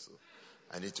service. So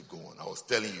I need to go on. I was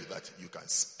telling you that you can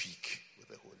speak with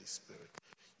the Holy Spirit.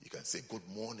 You can say, good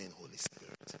morning, Holy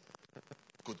Spirit.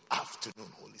 Good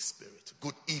afternoon, Holy Spirit.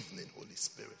 Good evening, Holy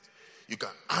Spirit. You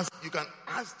can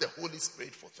ask the Holy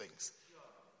Spirit for things.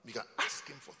 You can ask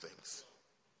him for things.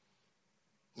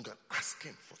 You can ask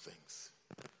him for things.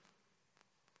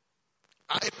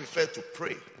 I prefer to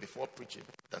pray before preaching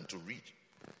than to read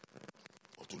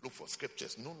or to look for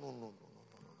scriptures. No.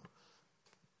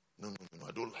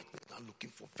 I don't like that. I'm looking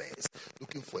for verse,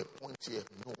 looking for a point here.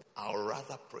 No, I'll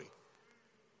rather pray.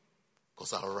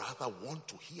 Because I'd rather want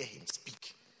to hear him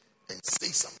speak and say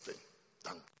something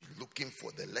than looking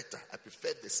for the letter. I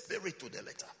prefer the spirit to the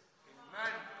letter.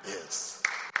 Amen. Yes.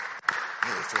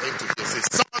 Yes, for him to just say,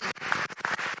 son.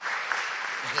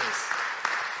 Yes.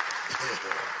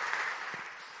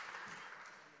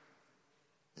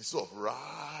 Instead of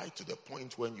right to the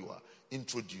point when you are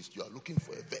introduced, you are looking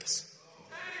for a verse.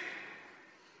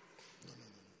 No.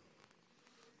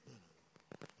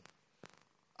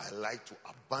 I like to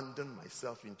abandon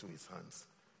myself into his hands.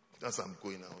 As I'm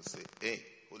going, I will say, hey,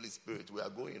 Holy Spirit, we are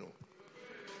going.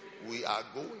 We are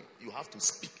going. You have to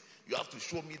speak. You have to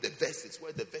show me the verses,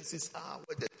 where the verses are,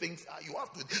 where the things are. You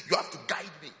have to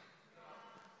guide me.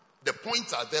 The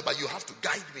points are there, but you have to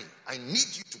guide me. I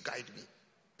need you to guide me.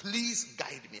 Please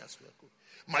guide me as we are going.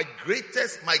 My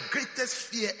greatest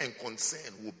fear and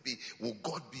concern will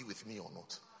God be with me or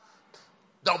not?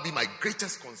 That will be my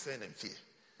greatest concern and fear.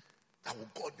 That will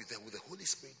God be there? Will the Holy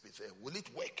Spirit be there? Will it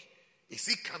work? Is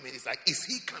he coming? It's like, is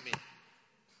he coming?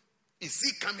 Is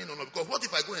he coming or not? Because what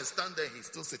if I go and stand there and he's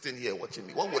still sitting here watching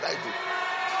me? What would I do?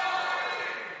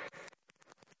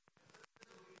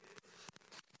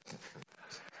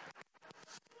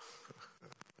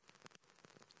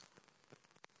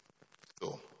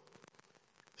 So,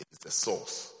 it is the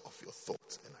source of your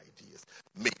thoughts and ideas.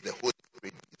 Make the Holy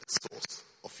Spirit be the source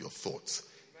of your thoughts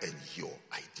and your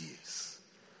ideas.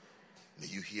 May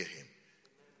you hear him.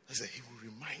 I said, he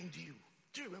will remind you.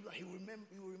 Do you remember? He will remind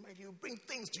you. He will bring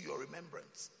things to your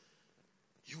remembrance.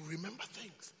 You remember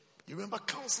things. You remember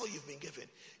counsel you've been given.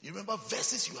 You remember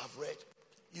verses you have read.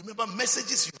 You remember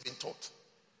messages you've been taught.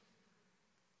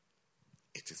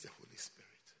 It is the Holy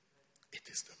Spirit. It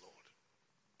is the Lord.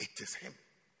 It is him.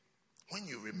 When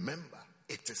you remember,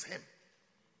 it is him.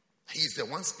 He is the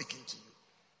one speaking to you.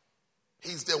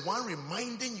 He is the one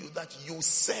reminding you that you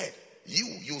said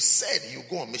you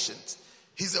go on missions.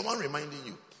 He's the one reminding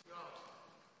you.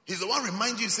 He's the one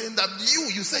reminding you, saying that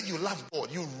you said you love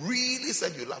God. You really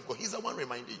said you love God. He's the one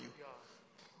reminding you.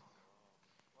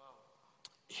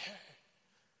 Yeah.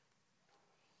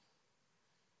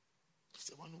 He's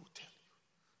the one who will tell you.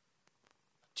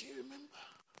 Do you remember?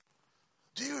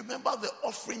 Do you remember the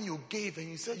offering you gave and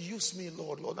you said, use me,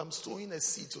 Lord. Lord, I'm sowing a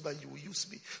seed so that you will use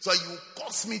me. So that you will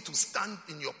cause me to stand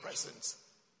in your presence.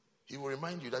 He will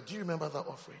remind you that, do you remember that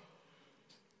offering?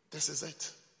 This is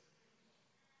it.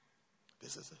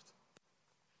 This is it.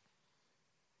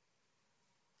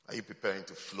 Are you preparing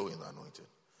to flow in the anointing?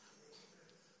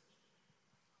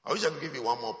 I wish I could give you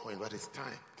one more point, but it's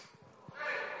time.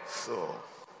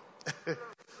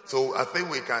 So I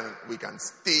think we can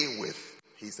stay with,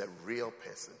 he's a real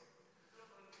person.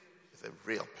 He's a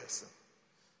real person.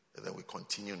 And then we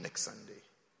continue next Sunday.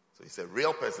 So he's a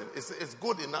real person. It's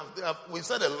good enough. We've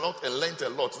said a lot and learned a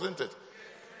lot, isn't it?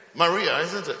 Maria,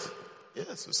 isn't it?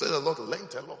 Yes, we said a lot,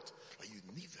 learned a lot. But you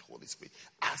need the Holy Spirit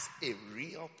as a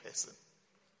real person.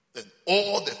 Then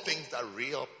all the things that a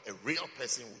real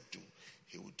person would do,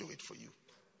 he will do it for you.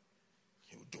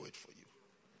 He will do it for you.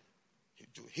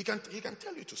 He can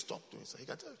tell you to stop doing so. He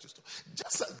can tell you to stop.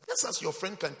 Just as your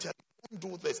friend can tell you,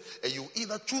 don't do this, and you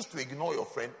either choose to ignore your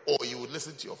friend or you would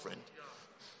listen to your friend.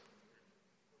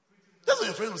 That's when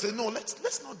your friend will say, no,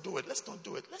 let's not do it. Let's not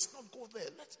do it. Let's not go there.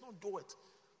 Let's not do it.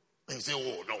 And you say,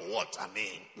 oh, no, what? I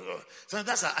mean. So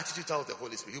that's our attitude towards the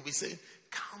Holy Spirit. He'll be saying,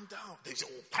 calm down. They say,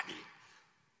 oh, Paddy,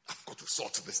 I've got to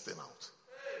sort this thing out.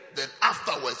 Then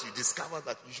afterwards, you discover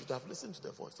that you should have listened to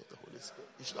the voice of the Holy Spirit.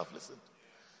 You should have listened.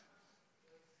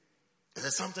 And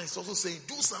then sometimes it's also saying,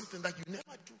 do something that you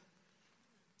never do.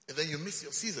 And then you miss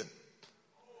your season.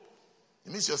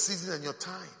 You miss your season and your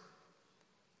time.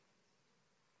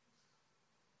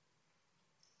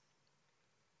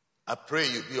 I pray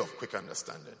you be of quick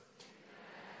understanding.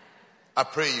 I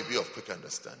pray you be of quick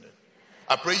understanding.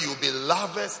 I pray you will be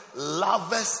lovers of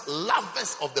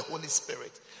the Holy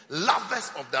Spirit, lovers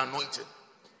of the anointing.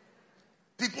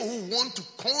 People who want to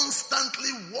constantly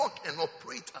walk and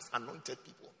operate as anointed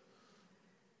people.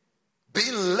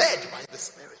 Being led by the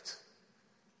Spirit.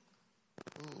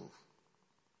 Ooh.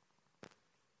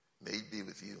 May He be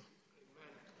with you.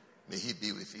 May He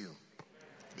be with you.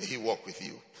 May He walk with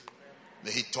you.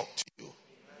 May He talk to you.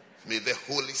 May the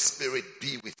Holy Spirit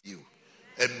be with you.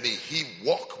 And may He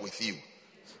walk with you.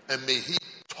 And may He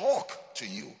talk to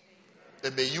you.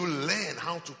 And may you learn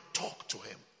how to talk to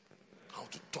Him. How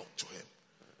to talk to Him.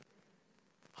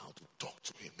 How to talk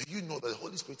to Him. May you know that the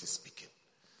Holy Spirit is speaking.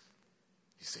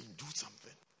 He's saying, do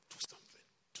something. Do something.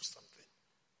 Do something.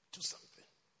 Do something.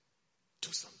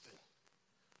 Do something.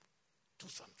 Do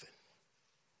something.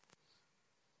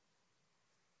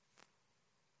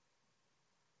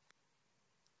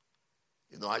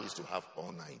 You know, I used to have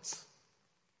all nights.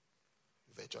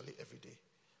 Virtually every day.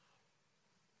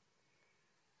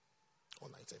 All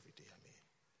nights, every day. I mean,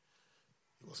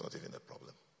 it was not even a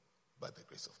problem by the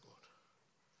grace of God.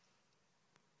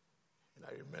 And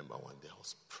I remember one day I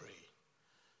was praying.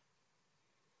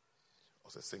 I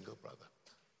was a single brother.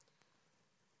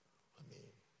 I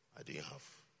mean, I didn't have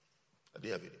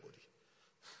anybody.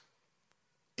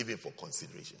 Even for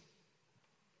consideration.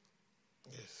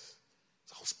 Yes.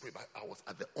 So I was praying. I was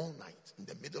at the all night. In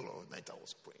the middle of the night, I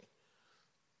was praying.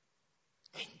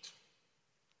 And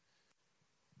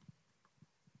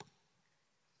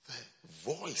the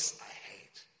voice I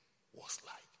heard was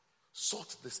like,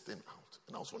 sort this thing out.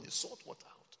 And I was wondering, sort what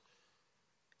out?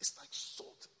 It's like,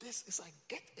 sort this. It's like,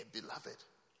 get a beloved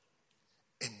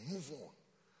and move on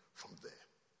from there.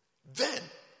 Then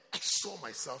I saw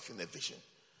myself in a vision.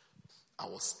 I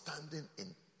was standing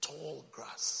in tall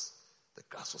grass. The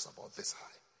grass was about this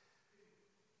high.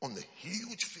 On a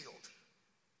huge field.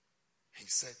 He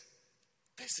said,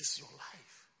 this is your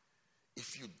life.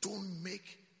 If you don't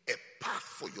make a path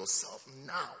for yourself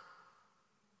now.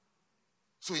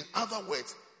 So in other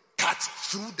words, cut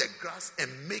through the grass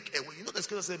and make a way. You know the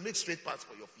scripture says, make straight paths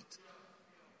for your feet.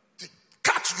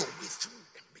 Cut your way through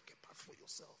and make a path for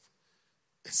yourself.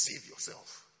 And save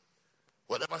yourself.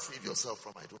 Whatever save yourself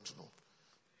from, I don't know.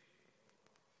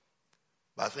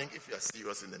 But I think if you are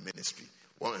serious in the ministry,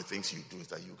 one of the things you do is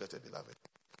that you get a beloved.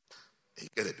 And you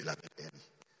get a beloved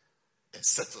and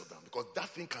settle down. Because that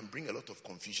thing can bring a lot of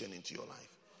confusion into your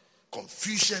life.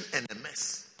 Confusion and a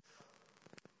mess.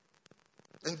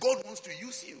 And God wants to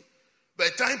use you. By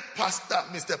the time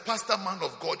Mr. Pastor, man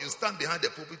of God, you stand behind the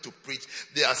pulpit to preach,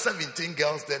 there are 17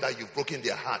 girls there that you've broken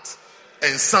their hearts.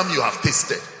 And some you have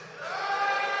tasted.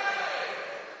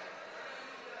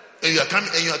 And you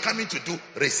are coming to do,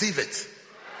 receive it.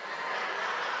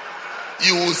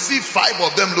 You will see 5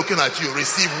 of them looking at you.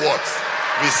 Receive what?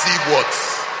 Receive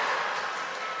what?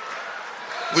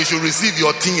 We should receive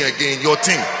your thing again. Your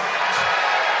thing.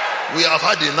 We have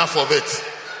had enough of it.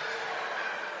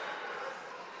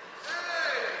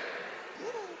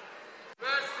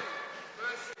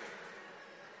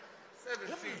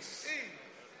 Yes.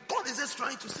 God is just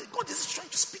trying to say, God is just trying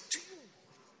to speak to you.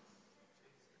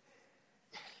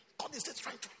 God is just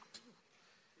trying to talk to you.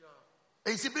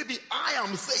 And you see, maybe I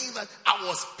am saying that I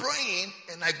was praying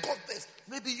and I got this.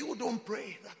 Maybe you don't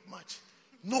pray that much.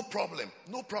 No problem.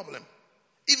 No problem.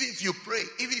 Even if you pray,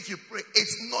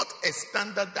 it's not a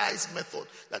standardized method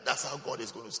that's how God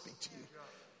is going to speak to you.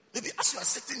 Maybe as you are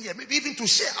sitting here, maybe even to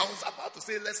share, I was about to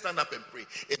say, let's stand up and pray.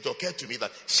 It occurred to me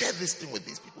that share this thing with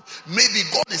these people. Maybe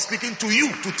God is speaking to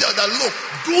you to tell that, look,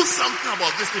 do something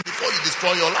about this thing before you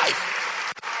destroy your life.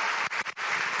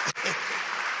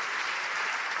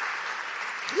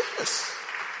 Yes.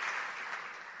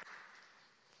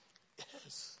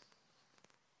 Yes.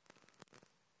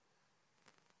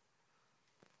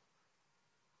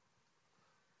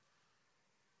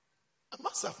 I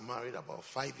must have married about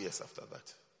 5 years after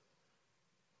that.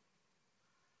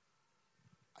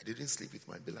 I didn't sleep with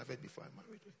my beloved before I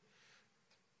married her.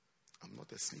 I'm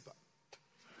not a sleeper.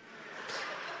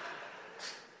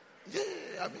 Yeah,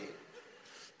 I mean,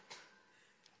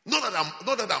 not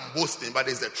that I'm boasting, but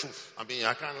it's the truth. I mean,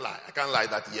 I can't lie. I can't lie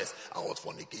that yes, I was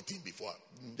fornicating before.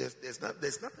 There's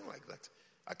nothing like that.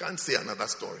 I can't say another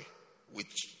story,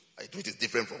 which is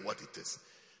different from what it is.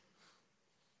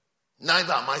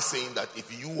 Neither am I saying that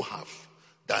if you have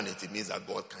done it, it means that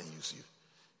God can use you.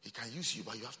 He can use you,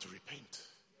 but you have to repent.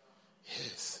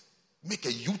 Yes. Make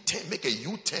a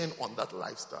U-turn on that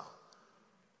lifestyle.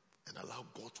 And allow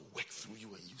God to work through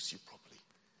you and use you properly.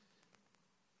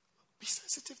 Be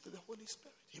sensitive to the Holy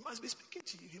Spirit. He must be speaking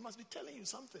to you. He must be telling you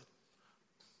something.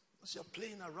 Because you're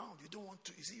playing around. You don't want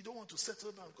to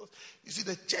settle down. Because you see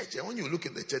the church, and when you look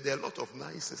at the church, there are a lot of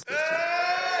nice sisters too.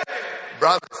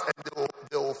 Brothers, and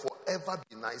they will forever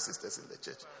be nice sisters in the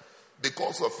church.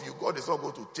 Because of you, God is not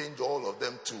going to change all of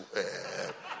them to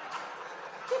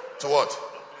what?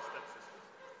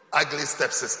 Ugly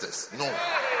stepsisters. No.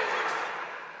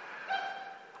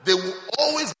 They will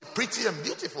always be pretty and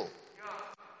beautiful.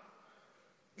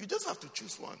 You just have to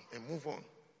choose one and move on.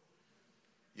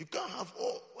 You can't have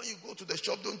all. When you go to the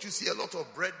shop, don't you see a lot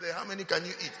of bread there? How many can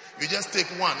you eat? You just take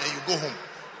one and you go home.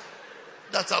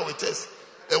 That's how it is.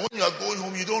 And when you are going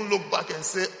home, you don't look back and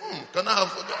say, can I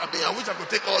have, I wish I could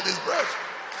take all this bread.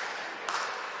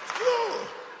 No.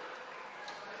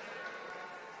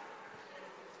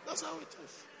 That's how it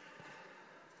is.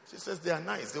 She says they are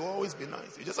nice. They will always be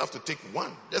nice. You just have to take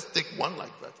one. Just take one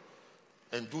like that.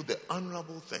 And do the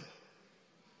honorable thing.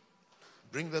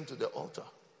 Bring them to the altar.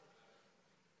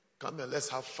 Come and let's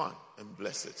have fun and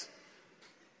bless it.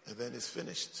 And then it's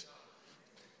finished.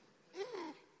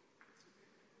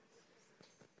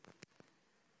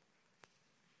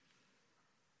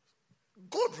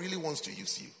 God really wants to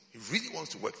use you. He really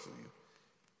wants to work through you.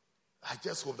 I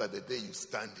just hope that the day you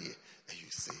stand here and you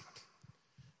say,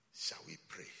 shall we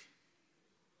pray?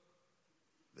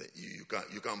 Then you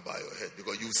can't bow your head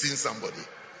because you've seen somebody.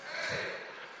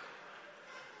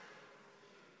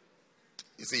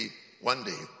 You see, one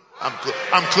day, I'm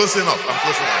close enough.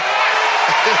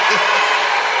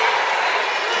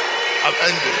 I'm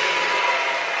ending.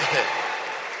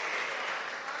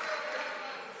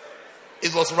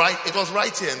 It was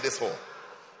right here in this hall.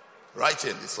 Right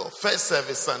here in this hall. First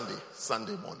service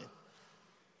Sunday morning.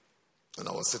 And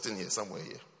I was sitting here, somewhere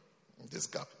here, in this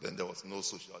gap. Then there was no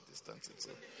social distancing.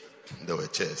 So there were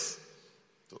chairs.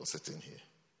 So I was sitting here.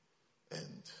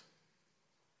 And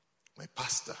my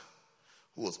pastor,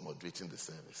 who was moderating the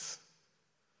service,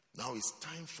 now it's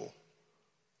time for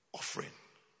offering.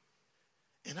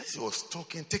 And as he was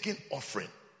talking, taking offering,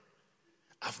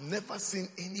 I've never seen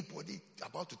anybody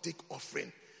about to take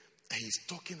offering, and he's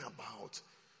talking about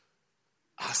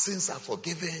our sins are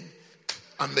forgiven,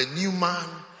 I'm a new man,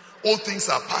 all things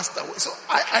are passed away. So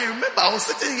I remember I was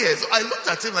sitting here, so I looked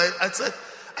at him, I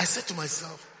said to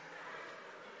myself,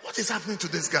 what is happening to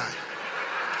this guy?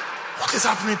 What is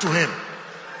happening to him?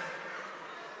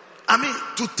 I mean,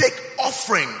 to take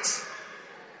offerings.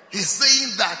 He's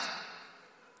saying that,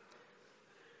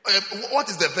 what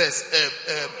is the verse?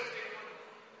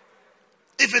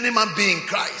 If any man be in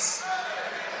Christ,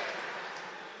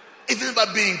 he's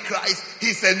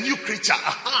a new creature.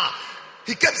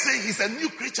 He kept saying he's a new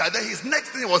creature. Then his next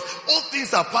thing was, all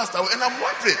things are passed away. And I'm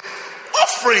wondering,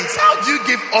 offerings, how do you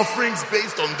give offerings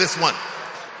based on this one?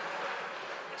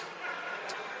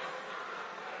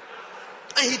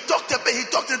 And he talked.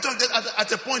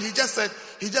 At a point, he just said,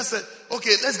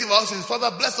 okay, let's give our offerings.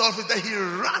 Father, bless the offering. Then he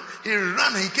ran,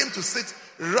 and he came to sit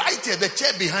right here, the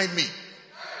chair behind me.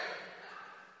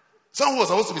 Someone was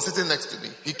supposed to be sitting next to me.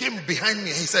 He came behind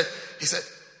me and he said,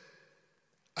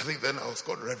 I think then I was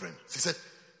called Reverend. He said,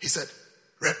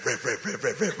 Rev,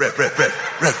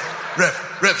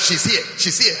 she's here.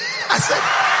 I said,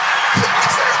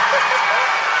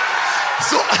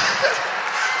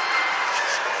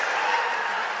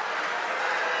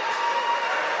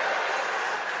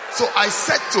 so I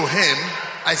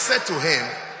said to him,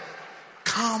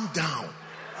 calm down.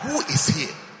 Who is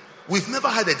here? We've never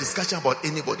had a discussion about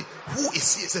anybody. Who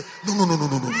is here? He said, no.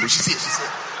 She's here.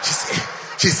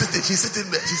 She's sitting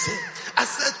there. She said, I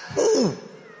said, who?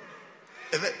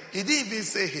 And then he didn't even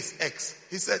say his ex.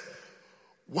 He said,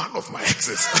 one of my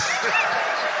exes.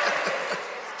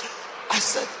 I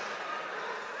said,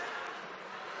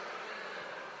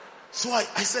 so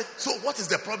I said, so what is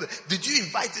the problem? Did you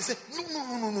invite her? He said, no.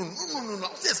 I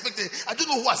was expecting. I don't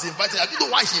know who has invited her. I don't know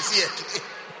why she's here today.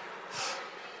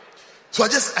 So I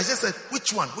just said,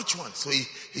 which one? So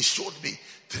he showed me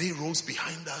 3 rows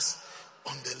behind us.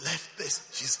 On the left,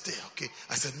 she's there. Okay.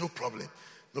 I said, no problem.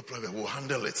 We'll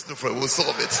handle it. No problem. We'll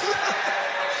solve it.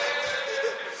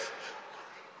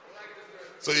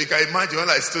 So you can imagine when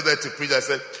I stood there to preach, I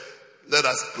said, let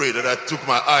us pray. Then I took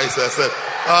my eyes and I said,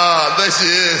 there she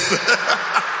is.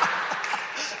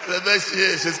 There she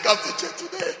is. She's come to church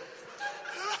today.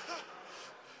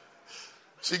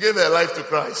 She gave her life to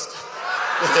Christ.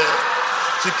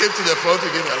 She came to the front to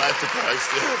give her life to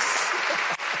Christ. Yes.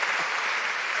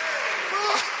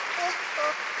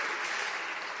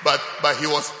 But he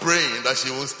was praying that she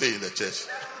won't stay in the church.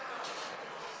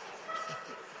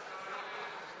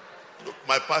 Look,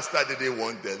 my pastor didn't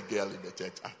want that girl in the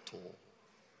church at all.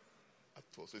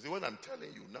 So you see, what I'm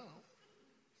telling you now,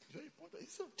 Very important.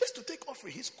 So just to take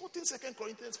offering, he's quoting 2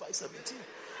 Corinthians 5:17.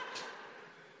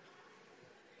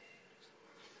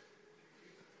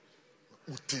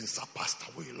 Things are passed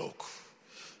away, look.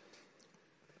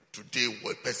 Today,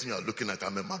 what person you are looking at,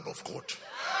 I'm a man of God.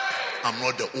 I'm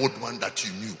not the old man that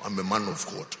you knew. I'm a man of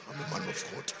God. I'm a man of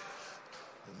God.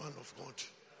 A man of God.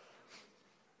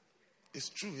 It's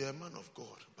true, you're a man of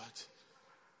God, but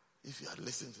if you had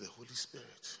listened to the Holy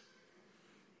Spirit,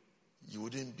 you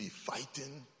wouldn't be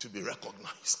fighting to be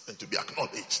recognized and to be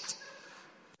acknowledged.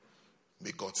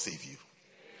 May God save you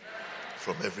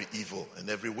from every evil and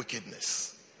every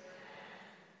wickedness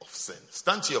of sin.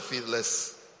 Stand to your feet.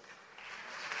 Let's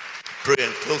pray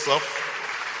and close off.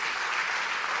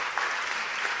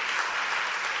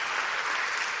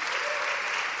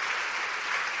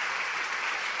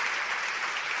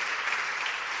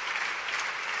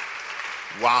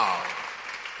 Wow.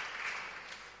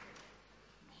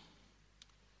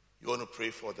 You want to pray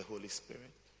for the Holy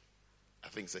Spirit? I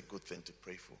think it's a good thing to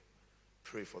pray for.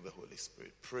 Pray for the Holy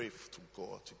Spirit. Pray to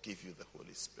God to give you the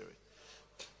Holy Spirit.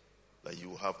 That you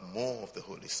will have more of the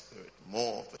Holy Spirit.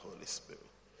 More of the Holy Spirit.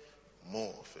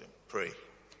 More of Him. Pray.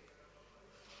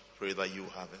 Pray that you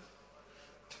have Him.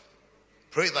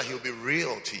 Pray that He'll be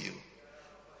real to you.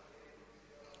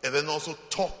 And then also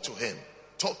talk to Him.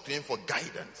 Talk to Him for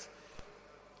guidance.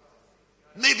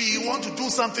 Maybe you want to do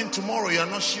something tomorrow you are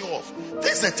not sure of.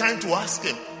 This is the time to ask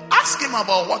Him. Ask Him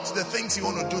about what the things you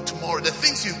want to do tomorrow. The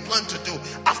things you plan to do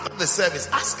after the service.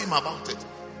 Ask Him about it.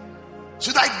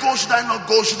 Should I go? Should I not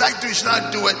go? Should I do it? Should I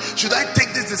do it? Should I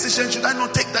take this decision? Should I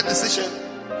not take that decision?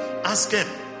 Ask Him.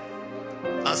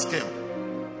 Ask Him.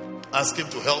 Ask Him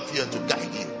to help you and to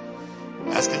guide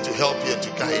you. Ask Him to help you and to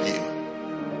guide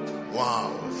you.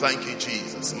 Wow. Thank you,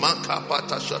 Jesus.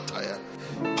 Makapata shataya.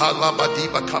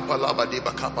 Palabadiba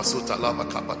kapalabadiba kapasuta lava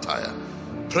kapataya.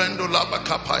 Prendo lava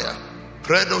kapaya.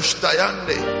 Predo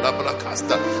shtayande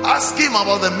lablakasta. Ask Him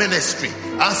about the ministry.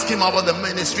 Ask Him about the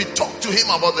ministry. Talk to Him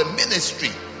about the ministry.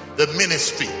 The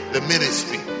ministry. The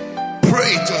ministry.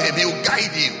 Pray to Him. He'll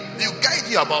guide you. He'll guide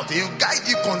you about it. He'll guide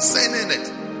you concerning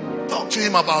it. Talk to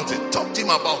Him about it. Talk to Him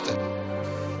about it.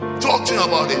 Talk to Him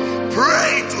about it.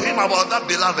 Pray to Him about that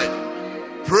beloved.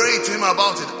 Pray to Him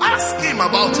about it. Ask Him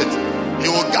about it. He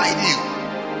will guide you.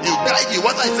 He will guide you.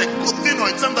 Whether it's a good thing or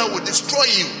it's something that will destroy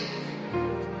you.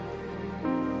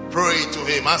 Pray to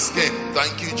Him. Ask Him.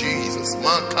 Thank you, Jesus.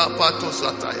 Makapato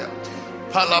sataya.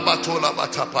 Palabatola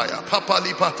batapaya.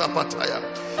 Papalipata pataya.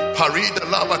 Parida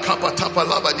lava kapatapa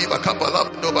lava diva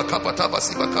kapalaba doba kapataba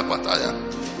siva kapataya.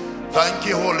 Thank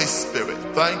you, Holy Spirit.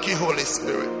 Thank you, Holy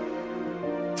Spirit.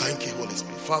 Thank you, Holy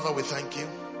Spirit. Father, we thank you.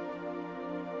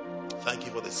 Thank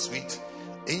you for the sweet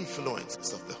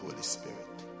influences of the Holy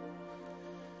Spirit.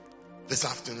 This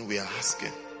afternoon we are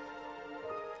asking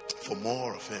for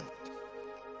more of Him.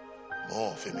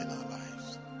 More of Him in our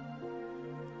lives.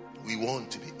 We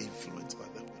want to be influenced by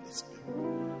the Holy Spirit.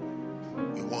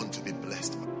 We want to be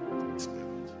blessed by the Holy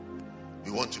Spirit.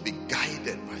 We want to be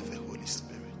guided by the Holy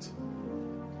Spirit.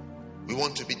 We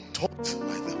want to be taught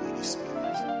by the Holy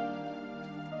Spirit.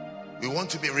 We want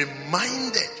to be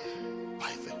reminded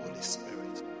by the Holy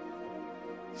Spirit.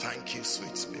 Thank you,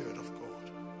 sweet Spirit of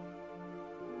God.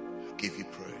 I give you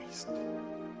praise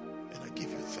and I give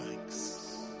you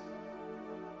thanks.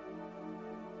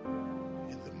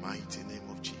 In the mighty name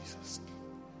of Jesus.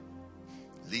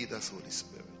 Lead us, Holy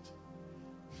Spirit.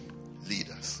 Lead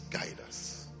us, guide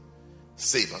us.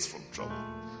 Save us from trouble.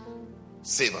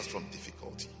 Save us from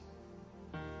difficulty.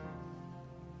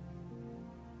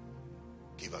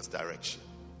 Give us direction.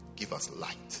 Give us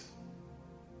light.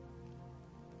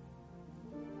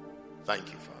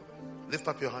 Thank you, Father. Lift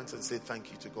up your hands and say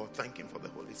thank you to God. Thank Him for the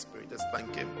Holy Spirit. Just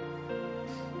thank Him.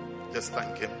 Just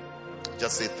thank Him.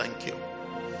 Just say thank you.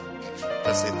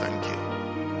 Just say thank you.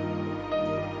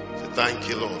 Say thank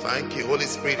you, Lord. Thank you, Holy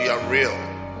Spirit. You are real.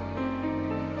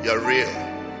 You are real.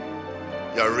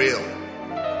 You are real.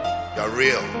 You are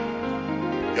real.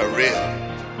 You are real.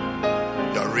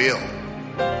 You are real.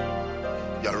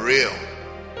 You are real.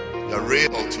 You are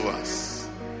real to us.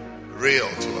 Real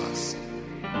to us.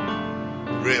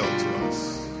 Real to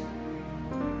us.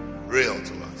 Real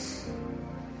to us.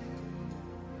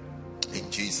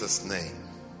 In Jesus' name.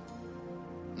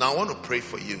 Now I want to pray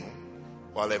for you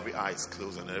while every eye is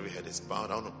closed and every head is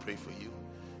bowed. I want to pray for you.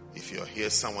 If you're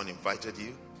here, someone invited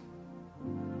you,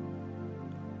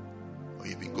 or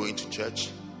you've been going to church,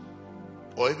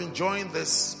 or even during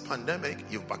this pandemic,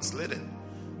 you've backslidden.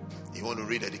 You want to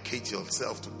rededicate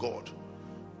yourself to God,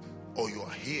 or you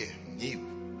are here new.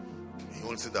 You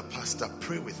want to say that, Pastor,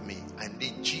 pray with me. I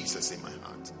need Jesus in my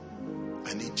heart.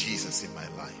 I need Jesus in my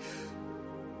life.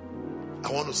 I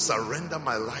I want to surrender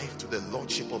my life to the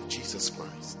Lordship of Jesus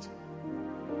Christ.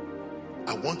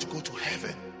 I want to go to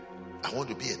heaven. I want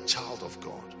to be a child of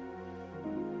God.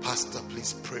 Pastor,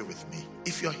 please pray with me.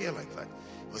 If you're here like that,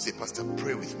 you say, Pastor,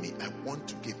 pray with me. I want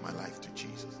to give my life to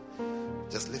Jesus.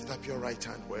 Just lift up your right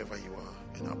hand wherever you are,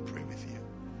 and I'll pray with you.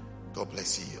 God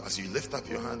bless you. As you lift up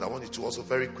your hand, I want you to also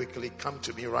very quickly come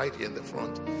to me right here in the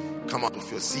front. Come out of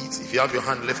your seats. If you have your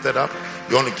hand lifted up,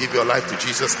 you want to give your life to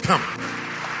Jesus, come.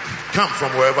 Come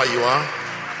from wherever you are.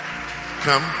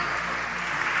 Come.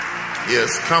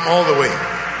 Yes, come all the way.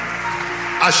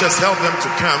 Ushers, help them to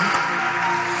come.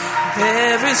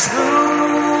 There is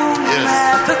room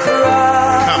at the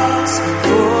cross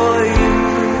for you.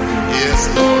 Yes,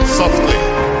 Lord, softly.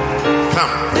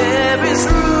 Come. There is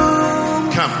room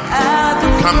Come. at the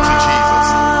Come to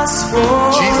cross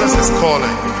for Jesus is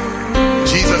calling.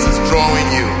 Jesus is drawing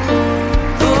you.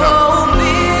 though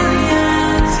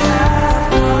millions have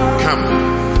Come.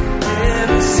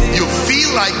 never seen. You feel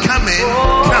like coming?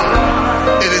 Come.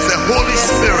 It is the Holy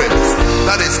Spirit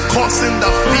that is causing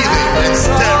the feeling and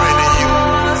stirring in you.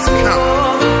 Come.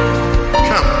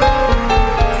 Come.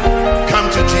 Come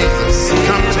to Jesus.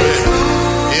 Come to Him.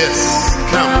 Yes.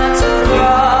 Come.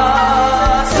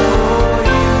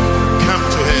 Come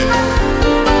to Him.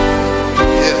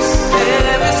 Yes.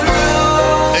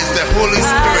 It's the Holy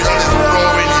Spirit that is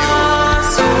drawing you. Yes,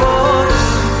 Lord.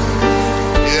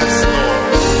 Yes, Lord.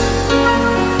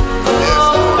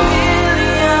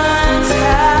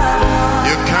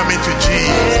 You're coming to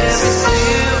Jesus.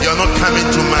 You're not coming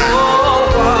to man.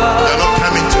 You're not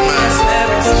coming to man.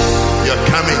 You're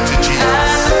coming to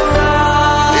Jesus.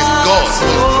 It's God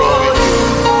who's drawing you.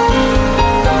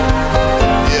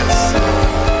 Yes.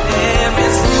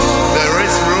 There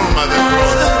is room at the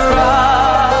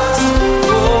cross.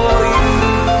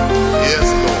 Yes,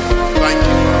 Lord. Thank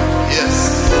you, Father. Yes.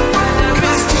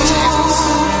 Come to Jesus.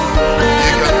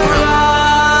 You can come.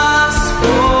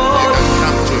 You can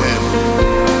come to Him.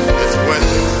 It's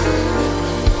worth it.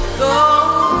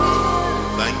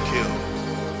 Thank you.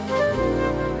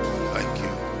 Thank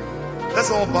you. Let's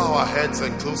all bow our heads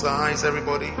and close our eyes,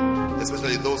 everybody,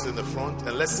 especially those in the front.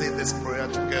 And let's say this prayer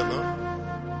together.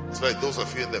 Especially those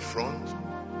of you in the front.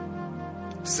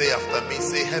 Say after me,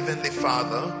 say, Heavenly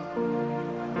Father,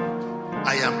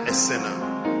 I am a sinner.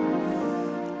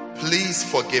 Please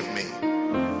forgive me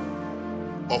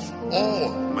of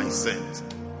all my sins.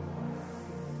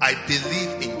 I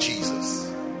believe in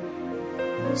Jesus.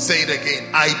 Say it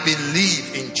again. I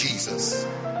believe in Jesus.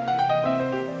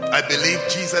 I believe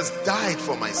Jesus died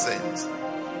for my sins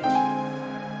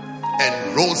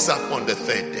and rose up on the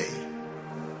third day.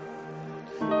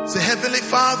 Say, Heavenly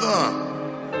Father,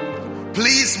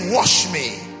 please wash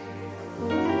me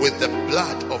with the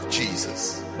blood of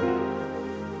Jesus.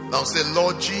 Now say,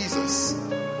 Lord Jesus,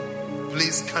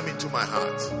 please come into my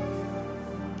heart.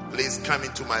 Please come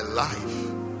into my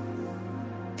life.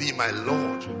 Be my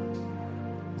Lord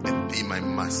and be my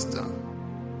Master.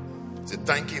 Say,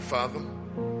 thank you, Father,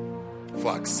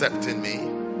 for accepting me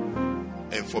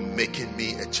and for making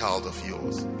me a child of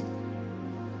yours.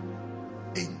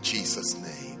 In Jesus'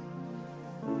 name,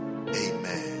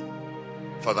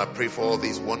 amen. Father, I pray for all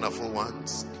these wonderful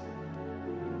ones.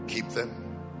 Keep them,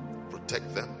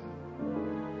 protect them.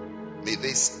 May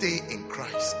they stay in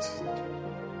Christ.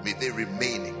 May they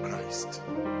remain in Christ.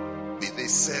 May they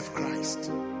serve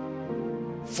Christ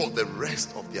for the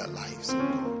rest of their lives, oh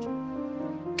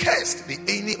God. Cursed be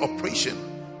any operation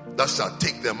that shall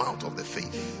take them out of the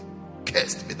faith.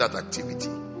 Cursed be that activity.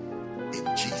 In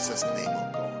Jesus' name, oh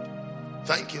God.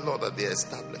 Thank you, Lord, that they are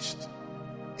established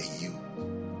in you.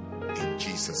 In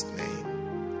Jesus' name.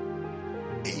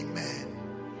 Amen.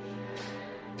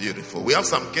 Beautiful. We have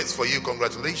some gifts for you.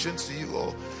 Congratulations to you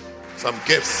all. Some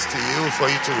gifts to you for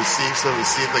you to receive. So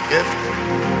receive the gift.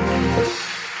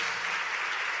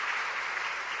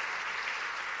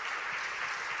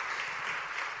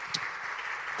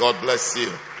 God bless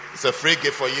you. It's a free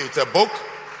gift for you. It's a book.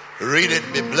 Read it.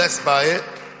 Be blessed by it.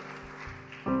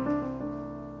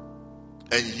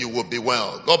 And you will be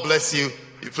well. God bless you.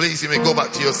 Please, you may go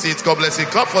back to your seats. God bless you.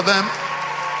 Clap for them.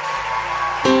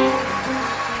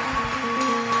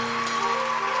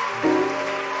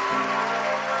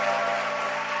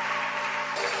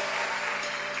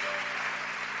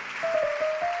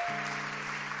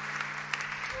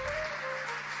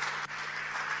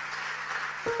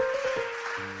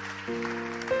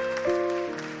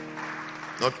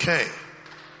 Okay.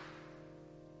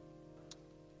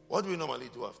 What do we normally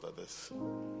do after this?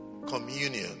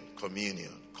 Communion.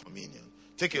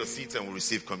 Take your seats and we'll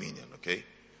receive communion, okay?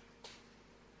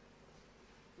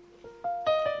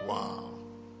 Wow.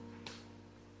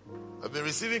 I've been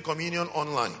receiving communion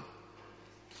online.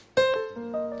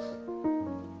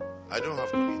 I don't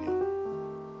have communion.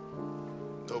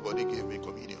 Nobody gave me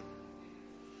communion.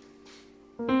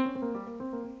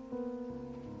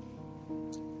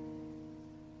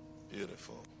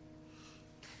 Beautiful.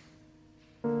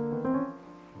 You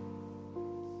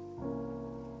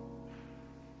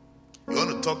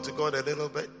want to talk to God a little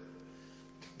bit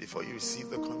before you receive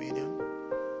the communion?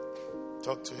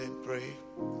 Talk to Him, pray.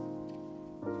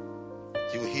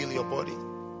 He will heal your body. He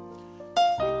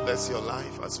will bless your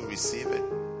life as you receive it.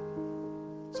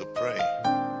 So pray.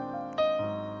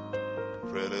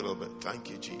 Pray a little bit. Thank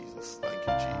you, Jesus. Thank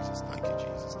you, Jesus. Thank you,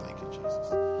 Jesus. Thank you, Jesus.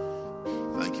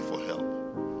 Thank you for help.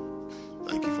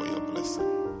 Thank you for your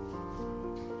blessing.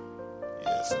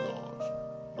 Yes, Lord.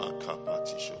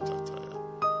 Makapati shotataya.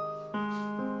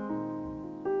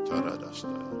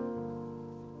 Taradashtaya.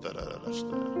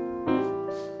 Taradashtaya.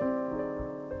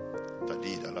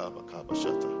 Tadida lava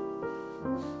kabashata.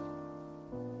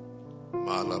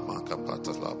 Mala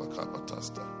makapata lava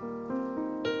kabatasta.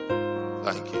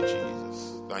 Thank you,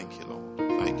 Jesus. Thank you, Lord.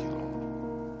 Thank you, Lord.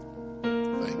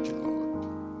 Thank you, Lord.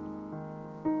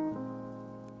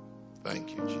 Thank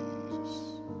you, Jesus.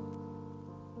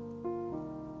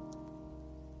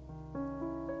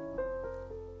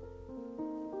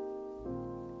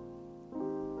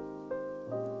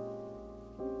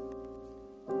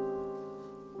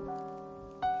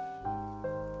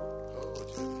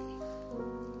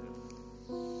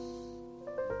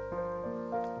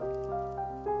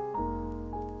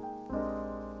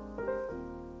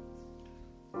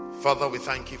 Father, we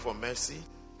thank you for mercy.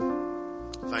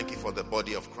 Thank you for the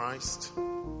body of Christ.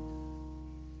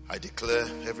 I declare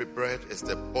every bread is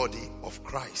the body of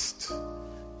Christ.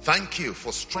 Thank you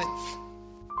for strength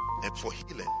and for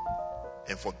healing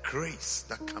and for grace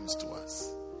that comes to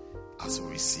us as we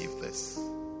receive this.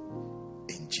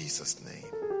 In Jesus'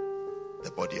 name,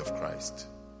 the body of Christ.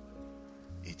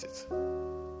 Eat it.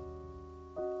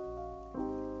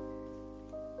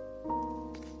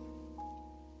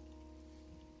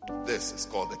 This is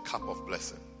called the cup of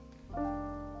blessing.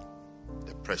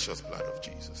 The precious blood of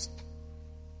Jesus.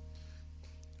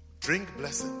 Drink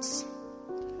blessings,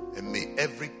 and may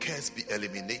every curse be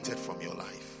eliminated from your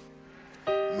life.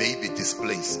 May it be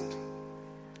displaced.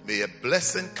 May a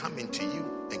blessing come into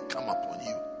you and come upon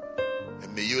you,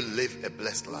 and may you live a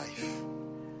blessed life.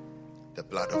 The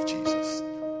blood of Jesus.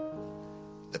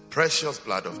 The precious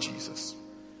blood of Jesus.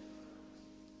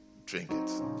 Drink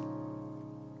it.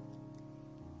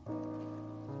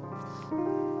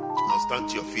 Now stand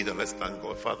to your feet and let's thank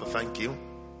God. Father, thank you.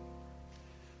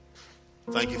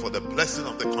 Thank you for the blessing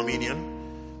of the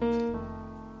communion.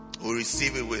 We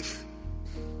receive it with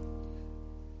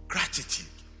gratitude.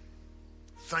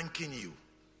 Thanking you.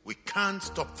 We can't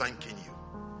stop thanking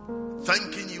you.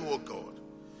 Thanking you, oh God.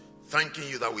 Thanking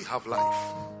you that we have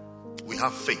life. We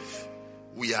have faith.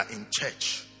 We are in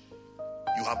church.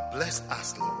 You have blessed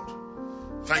us, Lord.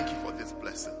 Thank you for this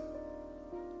blessing.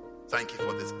 Thank you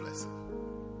for this blessing.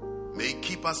 May it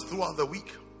keep us throughout the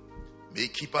week. May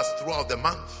it keep us throughout the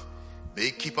month. May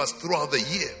it keep us throughout the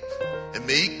year. And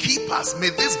may it keep us. May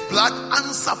this blood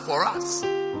answer for us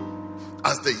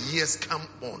as the years come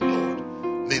on,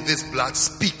 Lord. May this blood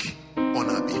speak on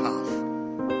our behalf.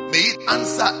 May it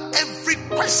answer every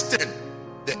question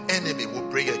the enemy will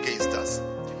bring against us.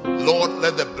 Lord,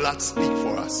 let the blood speak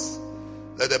for us.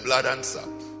 Let the blood answer.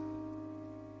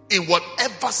 In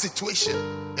whatever situation,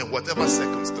 in whatever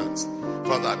circumstance,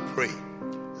 Father, I pray,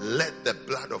 let the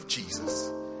blood of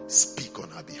Jesus speak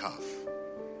on our behalf.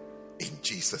 In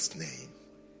Jesus' name,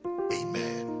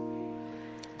 amen.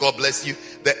 God bless you.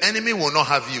 The enemy will not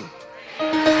have you.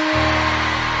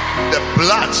 The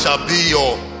blood shall be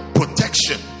your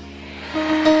protection.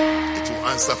 It will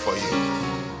answer for you.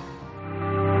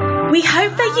 We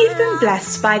hope that you've been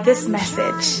blessed by this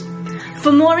message.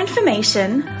 For more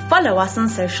information, follow us on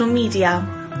social media.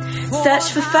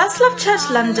 Search for First Love Church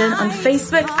London on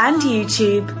Facebook and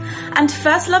YouTube, and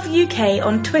First Love UK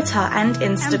on Twitter and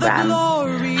Instagram.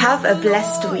 Have a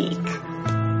blessed week.